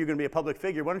 hey, if you're going to be a public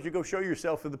figure, why don't you go show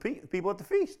yourself to the people at the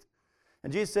feast?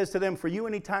 And Jesus says to them, for you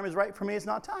any time is right, for me it's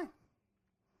not time.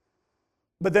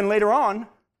 But then later on,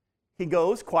 he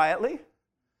goes quietly,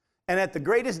 and at the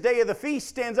greatest day of the feast,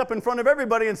 stands up in front of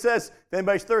everybody and says, if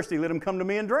anybody's thirsty, let him come to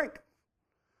me and drink.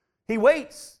 He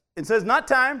waits and says, not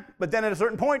time, but then at a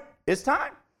certain point, it's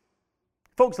time.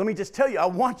 Folks, let me just tell you, I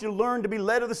want you to learn to be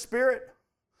led of the Spirit.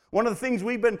 One of the things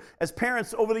we've been, as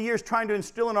parents over the years, trying to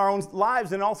instill in our own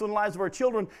lives and also in the lives of our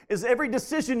children is every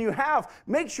decision you have,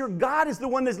 make sure God is the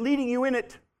one that's leading you in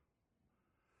it.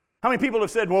 How many people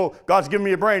have said, well, God's given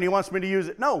me a brain, he wants me to use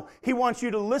it? No, he wants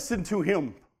you to listen to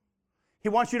him. He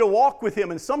wants you to walk with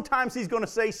him, and sometimes he's going to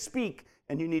say, speak,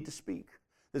 and you need to speak.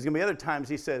 There's going to be other times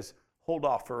he says, hold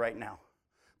off for right now.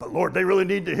 But Lord, they really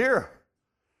need to hear.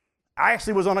 I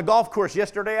actually was on a golf course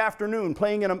yesterday afternoon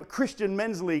playing in a Christian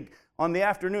men's league on the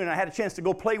afternoon. I had a chance to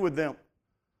go play with them.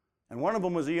 And one of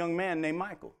them was a young man named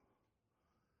Michael.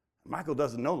 Michael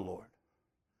doesn't know the Lord.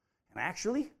 And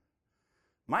actually,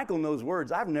 Michael knows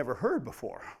words I've never heard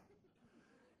before.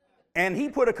 And he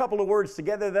put a couple of words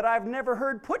together that I've never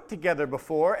heard put together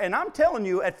before. And I'm telling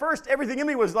you, at first, everything in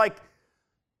me was like,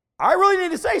 I really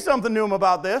need to say something to him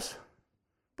about this.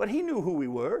 But he knew who we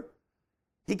were.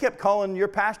 He kept calling your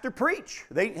pastor Preach.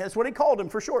 That's what he called him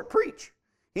for short, Preach.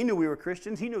 He knew we were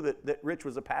Christians. He knew that Rich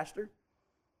was a pastor.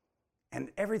 And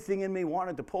everything in me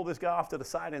wanted to pull this guy off to the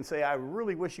side and say, I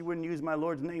really wish you wouldn't use my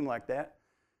Lord's name like that.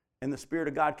 And the Spirit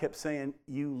of God kept saying,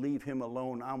 you leave him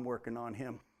alone. I'm working on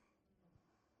him.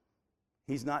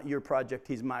 He's not your project.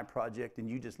 He's my project, and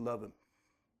you just love him.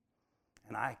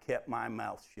 And I kept my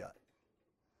mouth shut.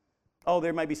 Oh,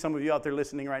 there might be some of you out there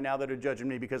listening right now that are judging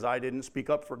me because I didn't speak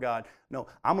up for God. No,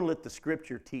 I'm going to let the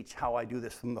Scripture teach how I do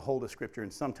this from the whole of Scripture.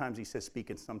 And sometimes he says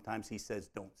speak, and sometimes he says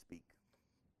don't speak.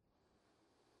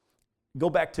 Go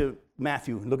back to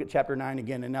Matthew and look at chapter 9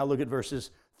 again, and now look at verses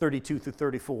 32 through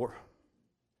 34.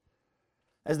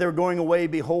 As they were going away,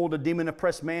 behold, a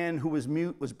demon-oppressed man who was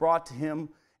mute was brought to him.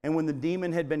 And when the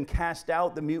demon had been cast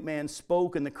out, the mute man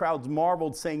spoke, and the crowds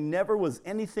marveled, saying, never was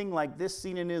anything like this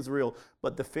seen in Israel.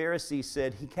 But the Pharisees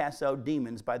said, he casts out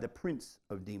demons by the prince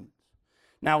of demons.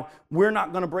 Now, we're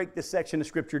not going to break this section of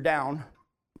Scripture down,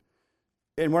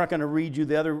 and we're not going to read you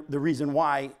the reason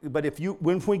why. But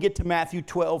when we get to Matthew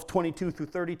 12, 22 through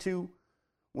 32,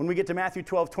 when we get to Matthew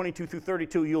 12, 22 through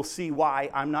 32, you'll see why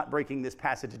I'm not breaking this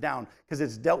passage down, because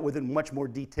it's dealt with in much more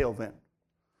detail then.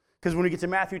 Because when we get to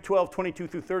Matthew 12, 22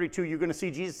 through 32, you're going to see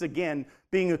Jesus again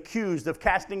being accused of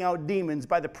casting out demons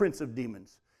by the prince of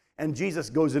demons. And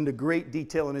Jesus goes into great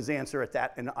detail in his answer at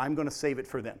that, and I'm going to save it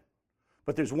for then.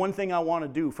 But there's one thing I want to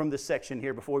do from this section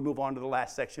here before we move on to the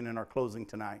last section in our closing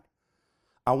tonight.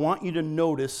 I want you to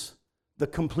notice the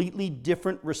completely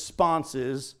different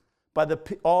responses by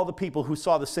all the people who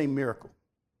saw the same miracle.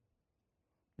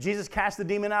 Jesus cast the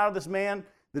demon out of this man.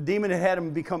 The demon had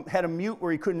him mute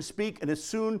where he couldn't speak, and as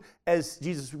soon as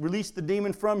Jesus released the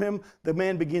demon from him, the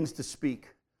man begins to speak.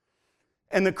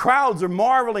 And the crowds are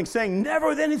marveling, saying, never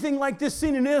was anything like this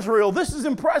seen in Israel. This is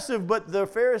impressive. But the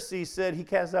Pharisees said he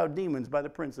cast out demons by the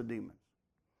prince of demons.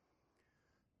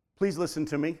 Please listen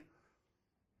to me.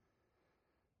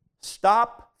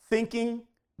 Stop thinking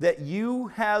that you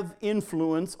have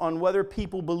influence on whether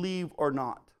people believe or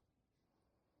not.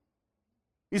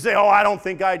 You say, oh, I don't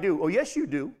think I do. Oh, yes, you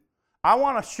do. I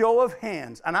want a show of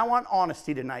hands, and I want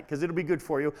honesty tonight because it'll be good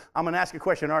for you. I'm going to ask a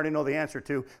question I already know the answer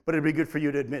to, but it'll be good for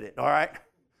you to admit it, all right?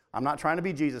 I'm not trying to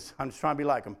be Jesus. I'm just trying to be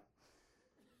like him.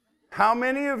 How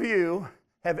many of you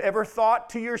have ever thought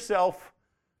to yourself,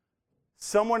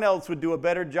 someone else would do a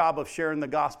better job of sharing the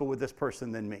gospel with this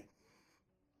person than me?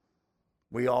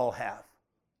 We all have.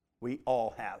 We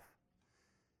all have.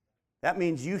 That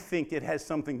means you think it has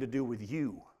something to do with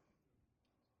you.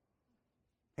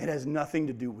 It has nothing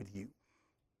to do with you.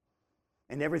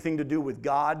 And everything to do with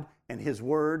God and his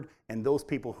word and those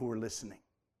people who are listening.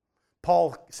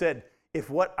 Paul said, if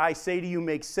what I say to you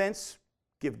makes sense,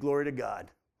 give glory to God.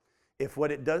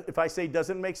 If I say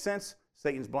doesn't make sense,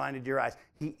 Satan's blinded your eyes.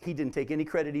 He didn't take any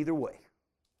credit either way.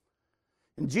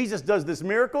 And Jesus does this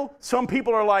miracle. Some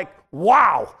people are like,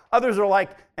 wow. Others are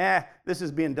like, this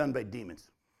is being done by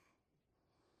demons.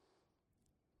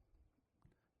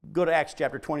 Go to Acts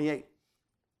chapter 28.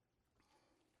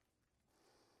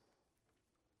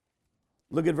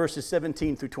 Look at verses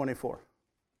 17 through 24.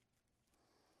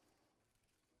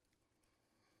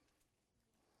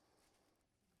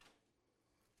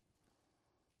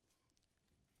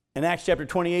 In Acts chapter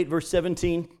 28, verse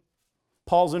 17,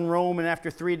 Paul's in Rome, and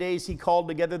after 3 days he called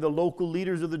together the local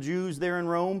leaders of the Jews there in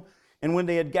Rome. And when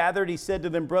they had gathered, he said to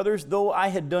them, brothers, though I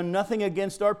had done nothing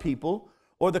against our people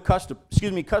or the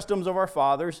customs of our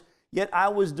fathers, yet I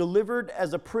was delivered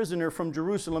as a prisoner from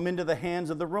Jerusalem into the hands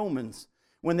of the Romans.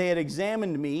 When they had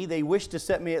examined me, they wished to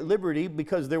set me at liberty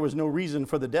because there was no reason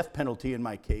for the death penalty in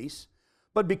my case.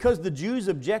 But because the Jews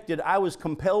objected, I was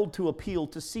compelled to appeal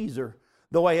to Caesar,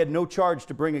 though I had no charge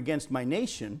to bring against my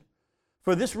nation.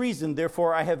 For this reason,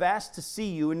 therefore, I have asked to see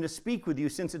you and to speak with you,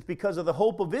 since it's because of the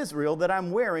hope of Israel that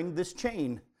I'm wearing this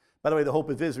chain. By the way, the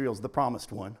hope of Israel is the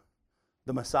promised one,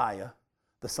 the Messiah,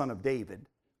 the son of David.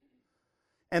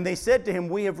 And they said to him,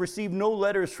 we have received no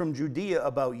letters from Judea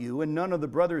about you, and none of the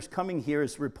brothers coming here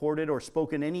has reported or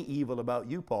spoken any evil about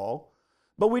you, Paul.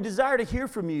 But we desire to hear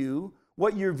from you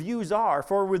what your views are.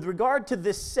 For with regard to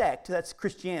this sect, that's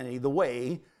Christianity, the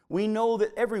way, we know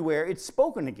that everywhere it's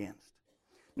spoken against.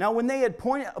 Now when they had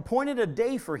appointed a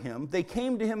day for him, they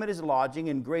came to him at his lodging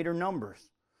in greater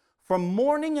numbers. From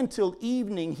morning until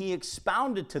evening he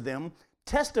expounded to them,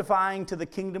 testifying to the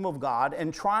kingdom of God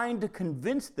and trying to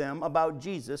convince them about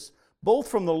Jesus, both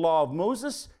from the law of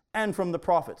Moses and from the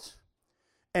prophets.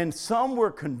 And some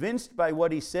were convinced by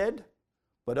what he said,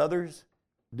 but others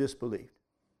disbelieved.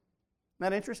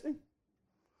 Isn't that interesting?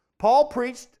 Paul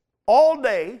preached all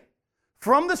day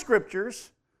from the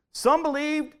scriptures. Some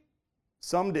believed,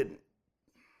 some didn't.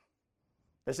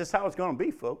 That's just how it's going to be,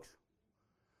 folks.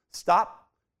 Stop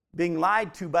being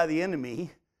lied to by the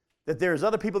enemy that there's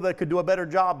other people that could do a better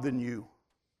job than you.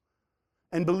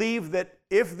 And believe that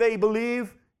if they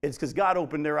believe, it's because God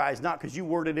opened their eyes, not because you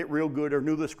worded it real good or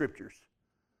knew the scriptures.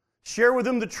 Share with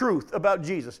them the truth about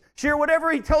Jesus. Share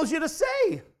whatever he tells you to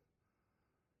say.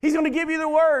 He's going to give you the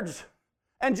words.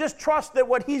 And just trust that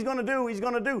what he's going to do, he's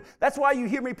going to do. That's why you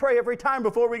hear me pray every time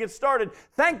before we get started.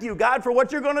 Thank you, God, for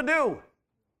what you're going to do.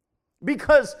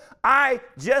 Because I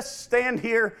just stand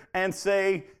here and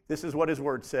say, this is what his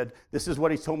word said. This is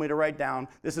what he's told me to write down.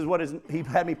 This is what he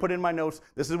had me put in my notes.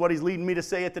 This is what he's leading me to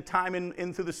say at the time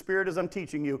in through the Spirit as I'm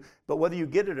teaching you. But whether you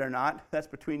get it or not, that's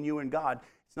between you and God.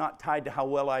 It's not tied to how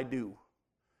well I do.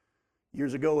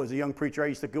 Years ago, as a young preacher, I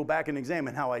used to go back and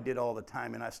examine how I did all the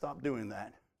time, and I stopped doing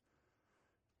that.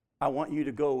 I want you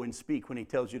to go and speak when he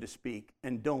tells you to speak,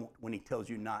 and don't when he tells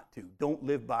you not to. Don't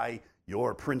live by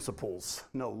your principles.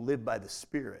 No, live by the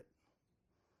Spirit.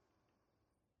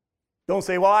 Don't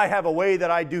say, well, I have a way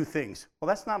that I do things. Well,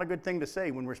 that's not a good thing to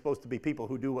say when we're supposed to be people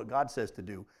who do what God says to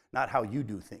do, not how you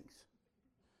do things.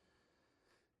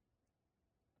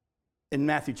 In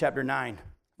Matthew chapter 9,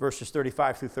 verses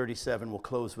 35 through 37, we'll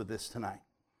close with this tonight.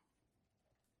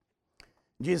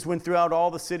 Jesus went throughout all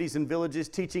the cities and villages,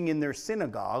 teaching in their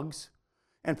synagogues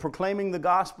and proclaiming the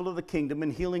gospel of the kingdom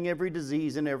and healing every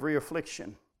disease and every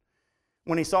affliction.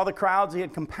 When he saw the crowds, he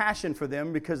had compassion for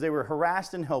them because they were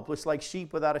harassed and helpless like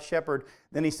sheep without a shepherd.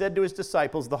 Then he said to his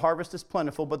disciples, the harvest is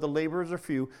plentiful, but the laborers are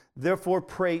few. Therefore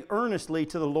pray earnestly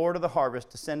to the Lord of the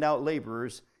harvest to send out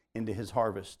laborers into his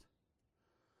harvest.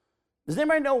 Does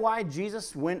anybody know why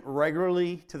Jesus went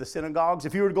regularly to the synagogues?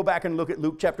 If you were to go back and look at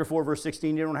Luke chapter 4, verse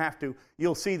 16, you don't have to.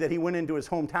 You'll see that he went into his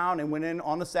hometown and went in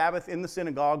on the Sabbath in the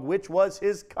synagogue, which was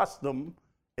his custom,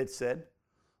 it said.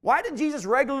 Why did Jesus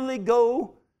regularly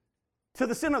go to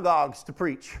the synagogues to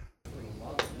preach?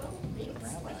 He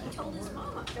told his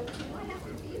mama, don't you know I have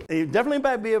to be? It definitely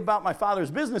might be about my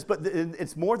Father's business, but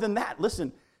it's more than that.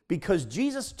 Listen, because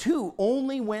Jesus too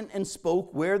only went and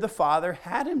spoke where the Father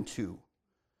had him to.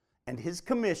 And his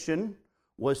commission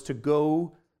was to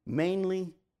go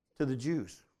mainly to the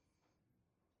Jews.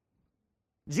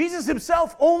 Jesus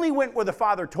himself only went where the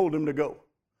Father told him to go,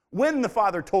 when the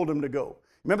Father told him to go.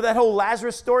 Remember that whole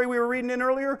Lazarus story we were reading in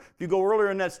earlier? If you go earlier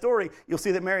in that story, you'll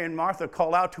see that Mary and Martha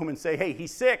call out to him and say, hey,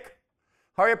 he's sick.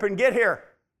 Hurry up and get here.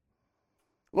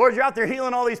 Lord, you're out there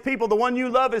healing all these people. The one you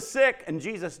love is sick. And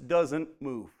Jesus doesn't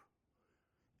move.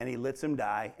 And he lets him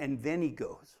die, and then he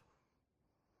goes.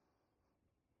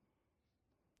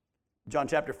 John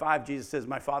chapter 5, Jesus says,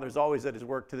 my Father's always at his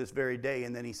work to this very day.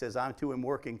 And then he says, I too am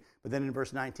working. But then in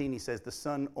verse 19, he says, the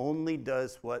Son only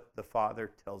does what the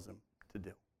Father tells him to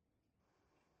do.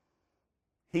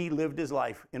 He lived his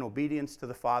life in obedience to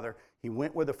the Father. He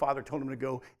went where the Father told him to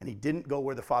go, and he didn't go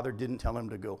where the Father didn't tell him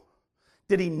to go.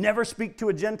 Did he never speak to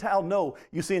a Gentile? No.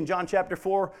 You see in John chapter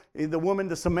 4, the woman,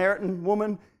 the Samaritan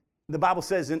woman, the Bible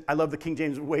says, and I love the King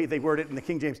James way they word it in the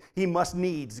King James, he must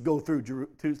needs go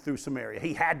through Samaria.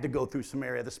 He had to go through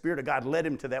Samaria. The Spirit of God led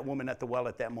him to that woman at the well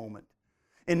at that moment.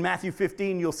 In Matthew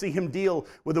 15, you'll see him deal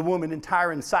with a woman in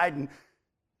Tyre and Sidon.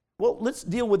 Well, let's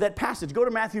deal with that passage. Go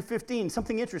to Matthew 15.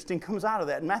 Something interesting comes out of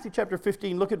that. In Matthew chapter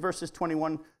 15, look at verses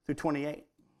 21 through 28.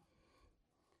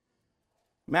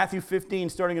 Matthew 15,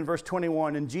 starting in verse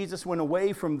 21, and Jesus went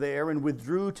away from there and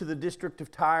withdrew to the district of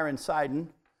Tyre and Sidon.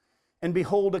 And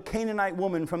behold, a Canaanite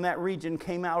woman from that region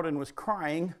came out and was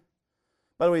crying.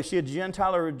 By the way, is she a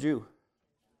Gentile or a Jew?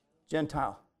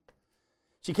 Gentile.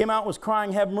 She came out and was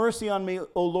crying, have mercy on me,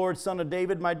 O Lord, Son of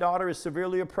David. My daughter is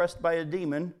severely oppressed by a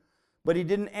demon. But he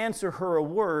didn't answer her a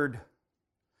word.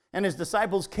 And his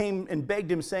disciples came and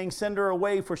begged him, saying, send her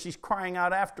away, for she's crying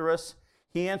out after us.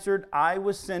 He answered, I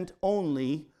was sent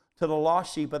only to the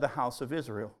lost sheep of the house of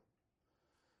Israel.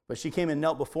 But she came and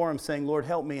knelt before him, saying, Lord,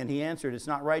 help me. And he answered, it's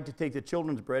not right to take the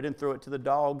children's bread and throw it to the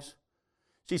dogs.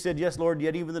 She said, yes, Lord,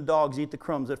 yet even the dogs eat the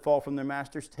crumbs that fall from their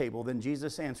master's table. Then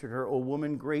Jesus answered her, O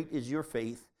woman, great is your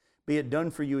faith. Be it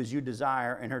done for you as you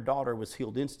desire. And her daughter was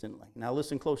healed instantly. Now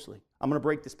listen closely. I'm going to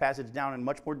break this passage down in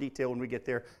much more detail when we get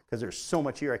there because there's so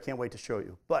much here I can't wait to show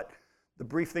you. But the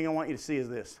brief thing I want you to see is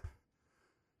this.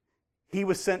 He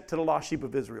was sent to the lost sheep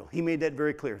of Israel. He made that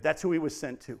very clear. That's who he was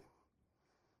sent to.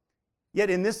 Yet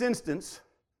in this instance,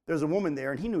 there's a woman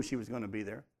there, and he knew she was going to be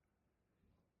there.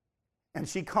 And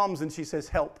she comes and she says,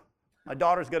 help. My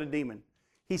daughter's got a demon.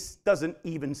 He doesn't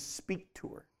even speak to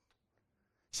her.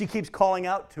 She keeps calling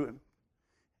out to him.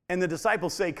 And the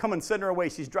disciples say, come and send her away.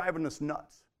 She's driving us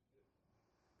nuts.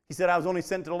 He said, I was only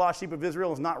sent to the lost sheep of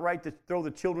Israel. It's not right to throw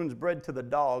the children's bread to the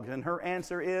dogs. And her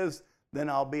answer is, then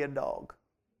I'll be a dog.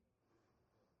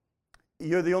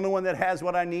 You're the only one that has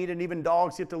what I need, and even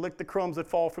dogs get to lick the crumbs that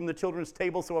fall from the children's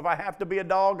table. So if I have to be a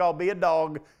dog, I'll be a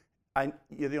dog.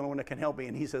 You're the only one that can help me.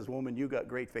 And he says, woman, you got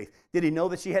great faith. Did he know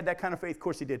that she had that kind of faith? Of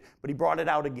course he did. But he brought it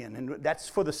out again. And that's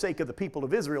for the sake of the people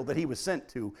of Israel that he was sent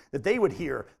to, that they would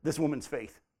hear this woman's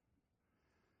faith.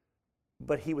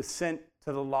 But he was sent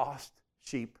to the lost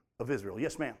sheep of Israel.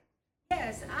 Yes, ma'am.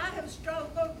 Yes, I have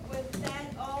struggled with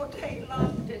that all day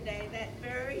long today, that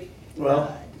very,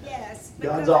 Well, yes.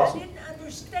 God's because awesome. I didn't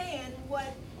understand what,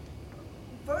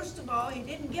 first of all, he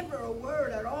didn't give her a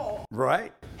word at all.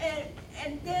 Right.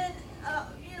 And then,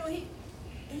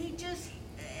 he just,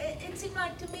 it seemed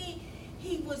like to me,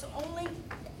 he was only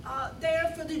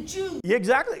there for the Jews. Yeah,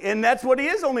 exactly. And that's what he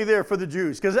is, only there for the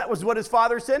Jews, because that was what his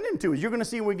father sent him to. As you're going to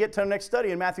see when we get to the next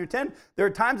study in Matthew 10, there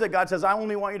are times that God says, I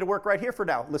only want you to work right here for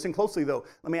now. Listen closely, though.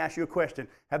 Let me ask you a question.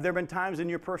 Have there been times in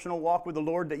your personal walk with the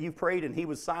Lord that you've prayed and he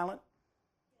was silent?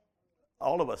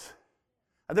 All of us.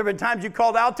 Have there been times you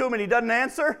called out to him and he doesn't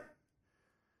answer?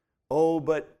 Oh,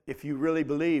 but if you really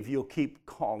believe, you'll keep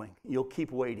calling. You'll keep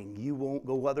waiting. You won't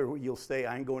go whether you'll stay.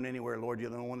 I ain't going anywhere, Lord. You're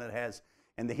the only one that has.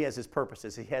 And he has his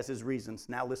purposes. He has his reasons.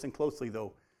 Now listen closely,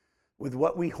 though. With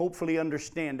what we hopefully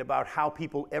understand about how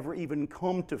people ever even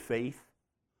come to faith,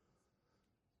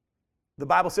 the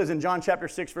Bible says in John chapter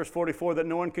 6, verse 44, that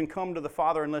no one can come to the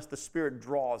Father unless the Spirit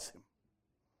draws him.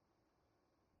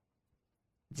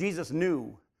 Jesus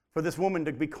knew for this woman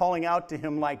to be calling out to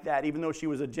him like that, even though she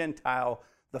was a Gentile,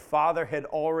 the Father had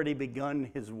already begun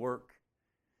his work.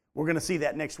 We're going to see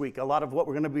that next week. A lot of what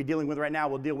we're going to be dealing with right now,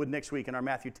 we'll deal with next week in our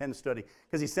Matthew 10 study.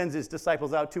 Because he sends his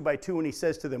disciples out 2 by 2, and he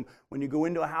says to them, when you go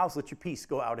into a house, let your peace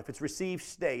go out. If it's received,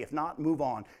 stay. If not, move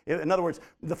on. In other words,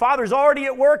 the Father's already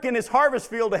at work in his harvest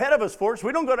field ahead of us, folks.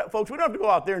 We don't have to go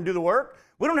out there and do the work.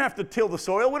 We don't have to till the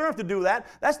soil. We don't have to do that.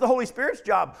 That's the Holy Spirit's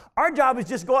job. Our job is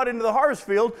just go out into the harvest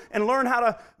field and learn how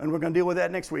to, and we're going to deal with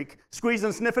that next week, squeeze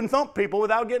and sniff and thump people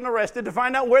without getting arrested to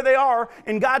find out where they are,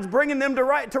 and God's bringing them to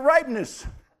ripeness.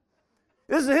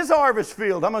 This is his harvest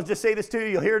field. I'm going to just say this to you.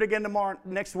 You'll hear it again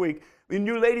next week. When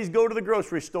you ladies go to the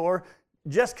grocery store,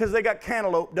 just because they got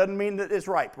cantaloupe doesn't mean that it's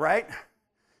ripe, right?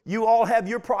 You all have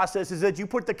your processes that you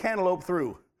put the cantaloupe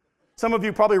through. Some of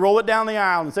you probably roll it down the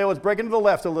aisle and say, oh, it's breaking to the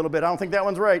left a little bit. I don't think that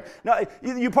one's right. No,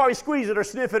 you probably squeeze it or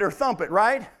sniff it or thump it,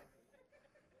 right?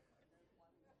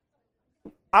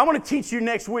 I want to teach you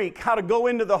next week how to go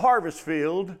into the harvest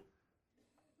field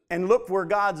and look where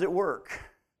God's at work.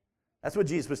 That's what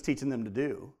Jesus was teaching them to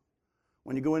do.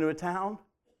 When you go into a town,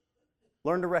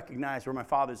 learn to recognize where my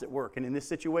Father's at work. And in this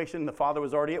situation, the Father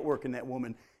was already at work in that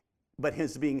woman, but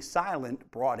his being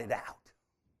silent brought it out.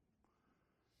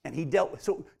 And he dealt with,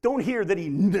 so don't hear that he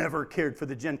never cared for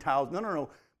the Gentiles. No.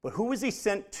 But who was he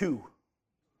sent to?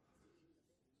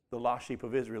 The lost sheep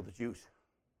of Israel, the Jews.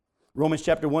 Romans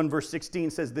chapter 1, verse 16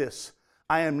 says this,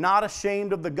 I am not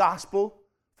ashamed of the gospel,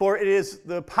 for it is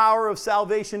the power of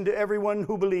salvation to everyone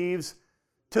who believes.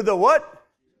 To the what?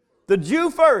 The Jew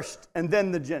first, and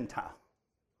then the Gentile.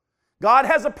 God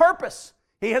has a purpose.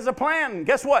 He has a plan.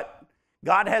 Guess what?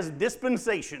 God has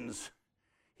dispensations.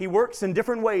 He works in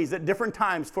different ways at different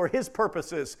times for his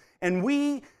purposes. And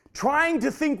we, trying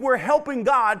to think we're helping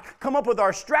God come up with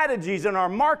our strategies and our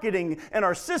marketing and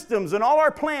our systems and all our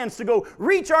plans to go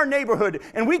reach our neighborhood.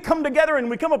 And we come together and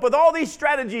we come up with all these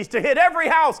strategies to hit every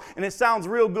house. And it sounds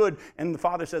real good. And the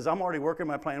Father says, I'm already working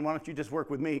my plan. Why don't you just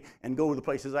work with me and go to the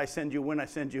places I send you when I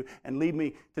send you and leave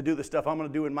me to do the stuff I'm going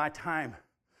to do in my time.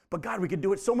 But God, we could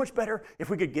do it so much better if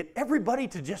we could get everybody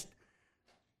to just,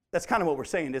 that's kind of what we're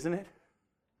saying, isn't it?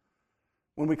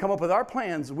 When we come up with our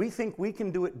plans, we think we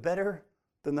can do it better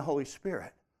than the Holy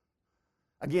Spirit.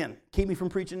 Again, keep me from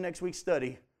preaching next week's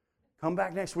study. Come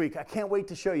back next week. I can't wait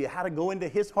to show you how to go into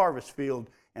his harvest field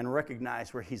and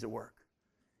recognize where he's at work.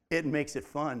 It makes it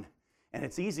fun. And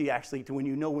it's easy, actually, to when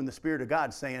you know when the Spirit of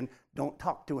God's saying, don't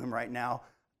talk to him right now.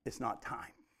 It's not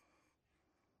time.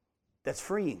 That's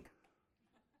freeing.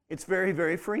 It's very,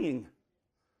 very freeing.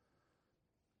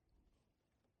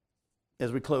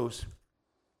 As we close,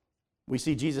 we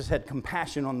see Jesus had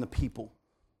compassion on the people.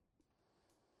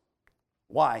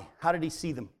 Why? How did he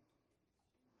see them?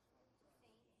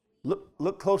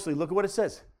 Look closely. Look at what it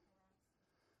says.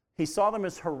 He saw them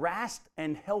as harassed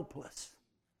and helpless,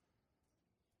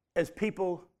 as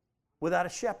people without a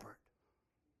shepherd.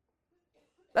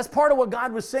 That's part of what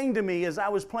God was saying to me as I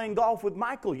was playing golf with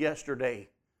Michael yesterday.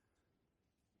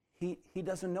 He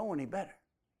doesn't know any better.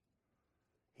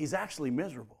 He's actually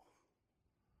miserable.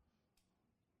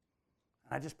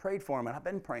 I just prayed for him, and I've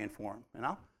been praying for him. And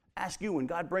I'll ask you, when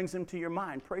God brings him to your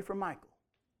mind, pray for Michael.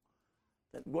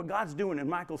 That what God's doing in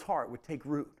Michael's heart would take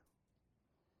root.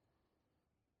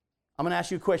 I'm going to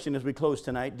ask you a question as we close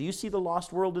tonight. Do you see the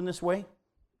lost world in this way?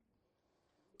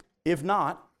 If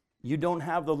not, you don't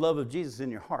have the love of Jesus in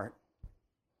your heart.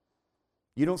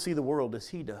 You don't see the world as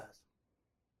he does.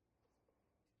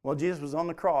 While Jesus was on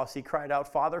the cross, he cried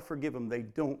out, "Father, forgive them. They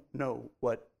don't know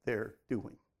what they're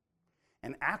doing."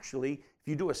 And actually, if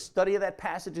you do a study of that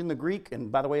passage in the Greek,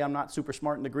 and by the way, I'm not super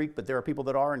smart in the Greek, but there are people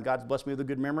that are, and God's blessed me with a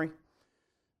good memory.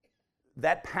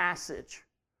 That passage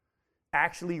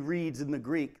actually reads in the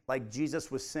Greek like Jesus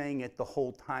was saying it the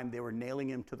whole time they were nailing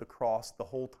him to the cross, the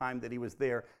whole time that he was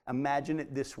there. Imagine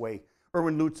it this way.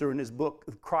 Erwin Lutzer, in his book,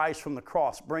 Cries from the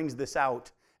Cross, brings this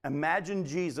out. Imagine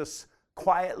Jesus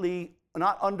quietly,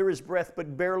 not under his breath,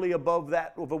 but barely above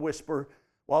that of a whisper,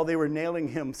 while they were nailing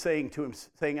him, saying to him,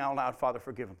 saying out loud, "Father,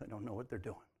 forgive them. They don't know what they're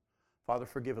doing. Father,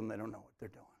 forgive them. They don't know what they're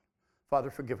doing. Father,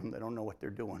 forgive them. They don't know what they're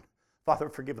doing. Father,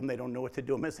 forgive them. They don't know what to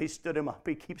do." As he stood him up,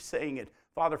 he keeps saying it.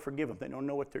 "Father, forgive them. They don't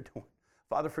know what they're doing.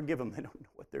 Father, forgive them. They don't know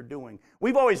what they're doing."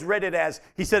 We've always read it as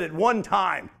he said it one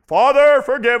time, "Father,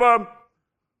 forgive them."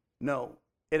 No,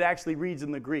 it actually reads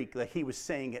in the Greek that he was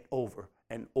saying it over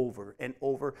and over and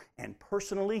over. And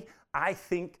personally, I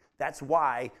think that's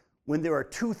why when there are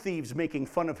two thieves making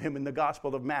fun of him in the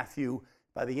Gospel of Matthew,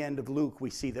 by the end of Luke, we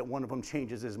see that one of them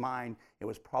changes his mind. It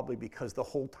was probably because the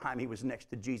whole time he was next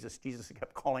to Jesus, Jesus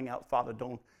kept calling out, "Father,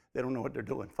 they don't know what they're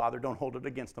doing. Father, don't hold it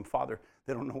against them. Father,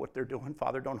 they don't know what they're doing.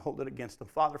 Father, don't hold it against them.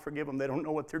 Father, forgive them. They don't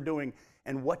know what they're doing."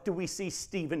 And what do we see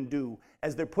Stephen do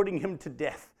as they're putting him to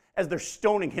death, as they're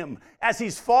stoning him? As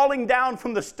he's falling down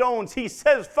from the stones, he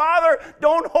says, "Father,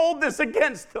 don't hold this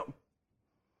against them."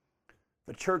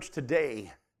 The church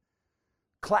today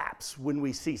claps when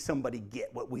we see somebody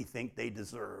get what we think they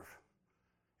deserve.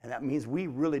 And that means we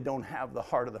really don't have the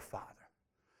heart of the Father.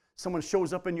 Someone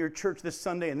shows up in your church this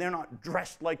Sunday and they're not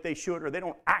dressed like they should, or they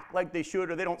don't act like they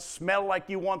should, or they don't smell like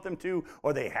you want them to,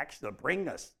 or they actually bring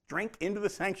a drink into the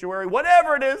sanctuary,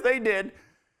 whatever it is they did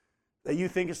that you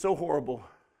think is so horrible.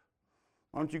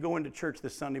 Why don't you go into church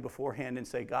this Sunday beforehand and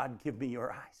say, "God, give me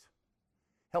your eyes.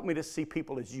 Help me to see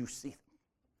people as you see them.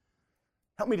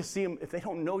 Help me to see them. If they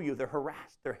don't know you, they're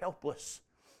harassed, they're helpless.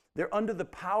 They're under the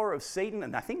power of Satan,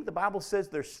 and I think the Bible says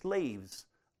they're slaves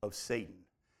of Satan."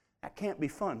 That can't be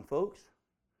fun, folks.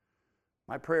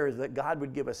 My prayer is that God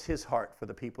would give us his heart for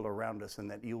the people around us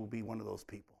and that you will be one of those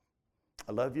people.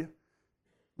 I love you.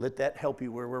 Let that help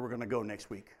you where we're going to go next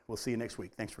week. We'll see you next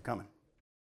week. Thanks for coming.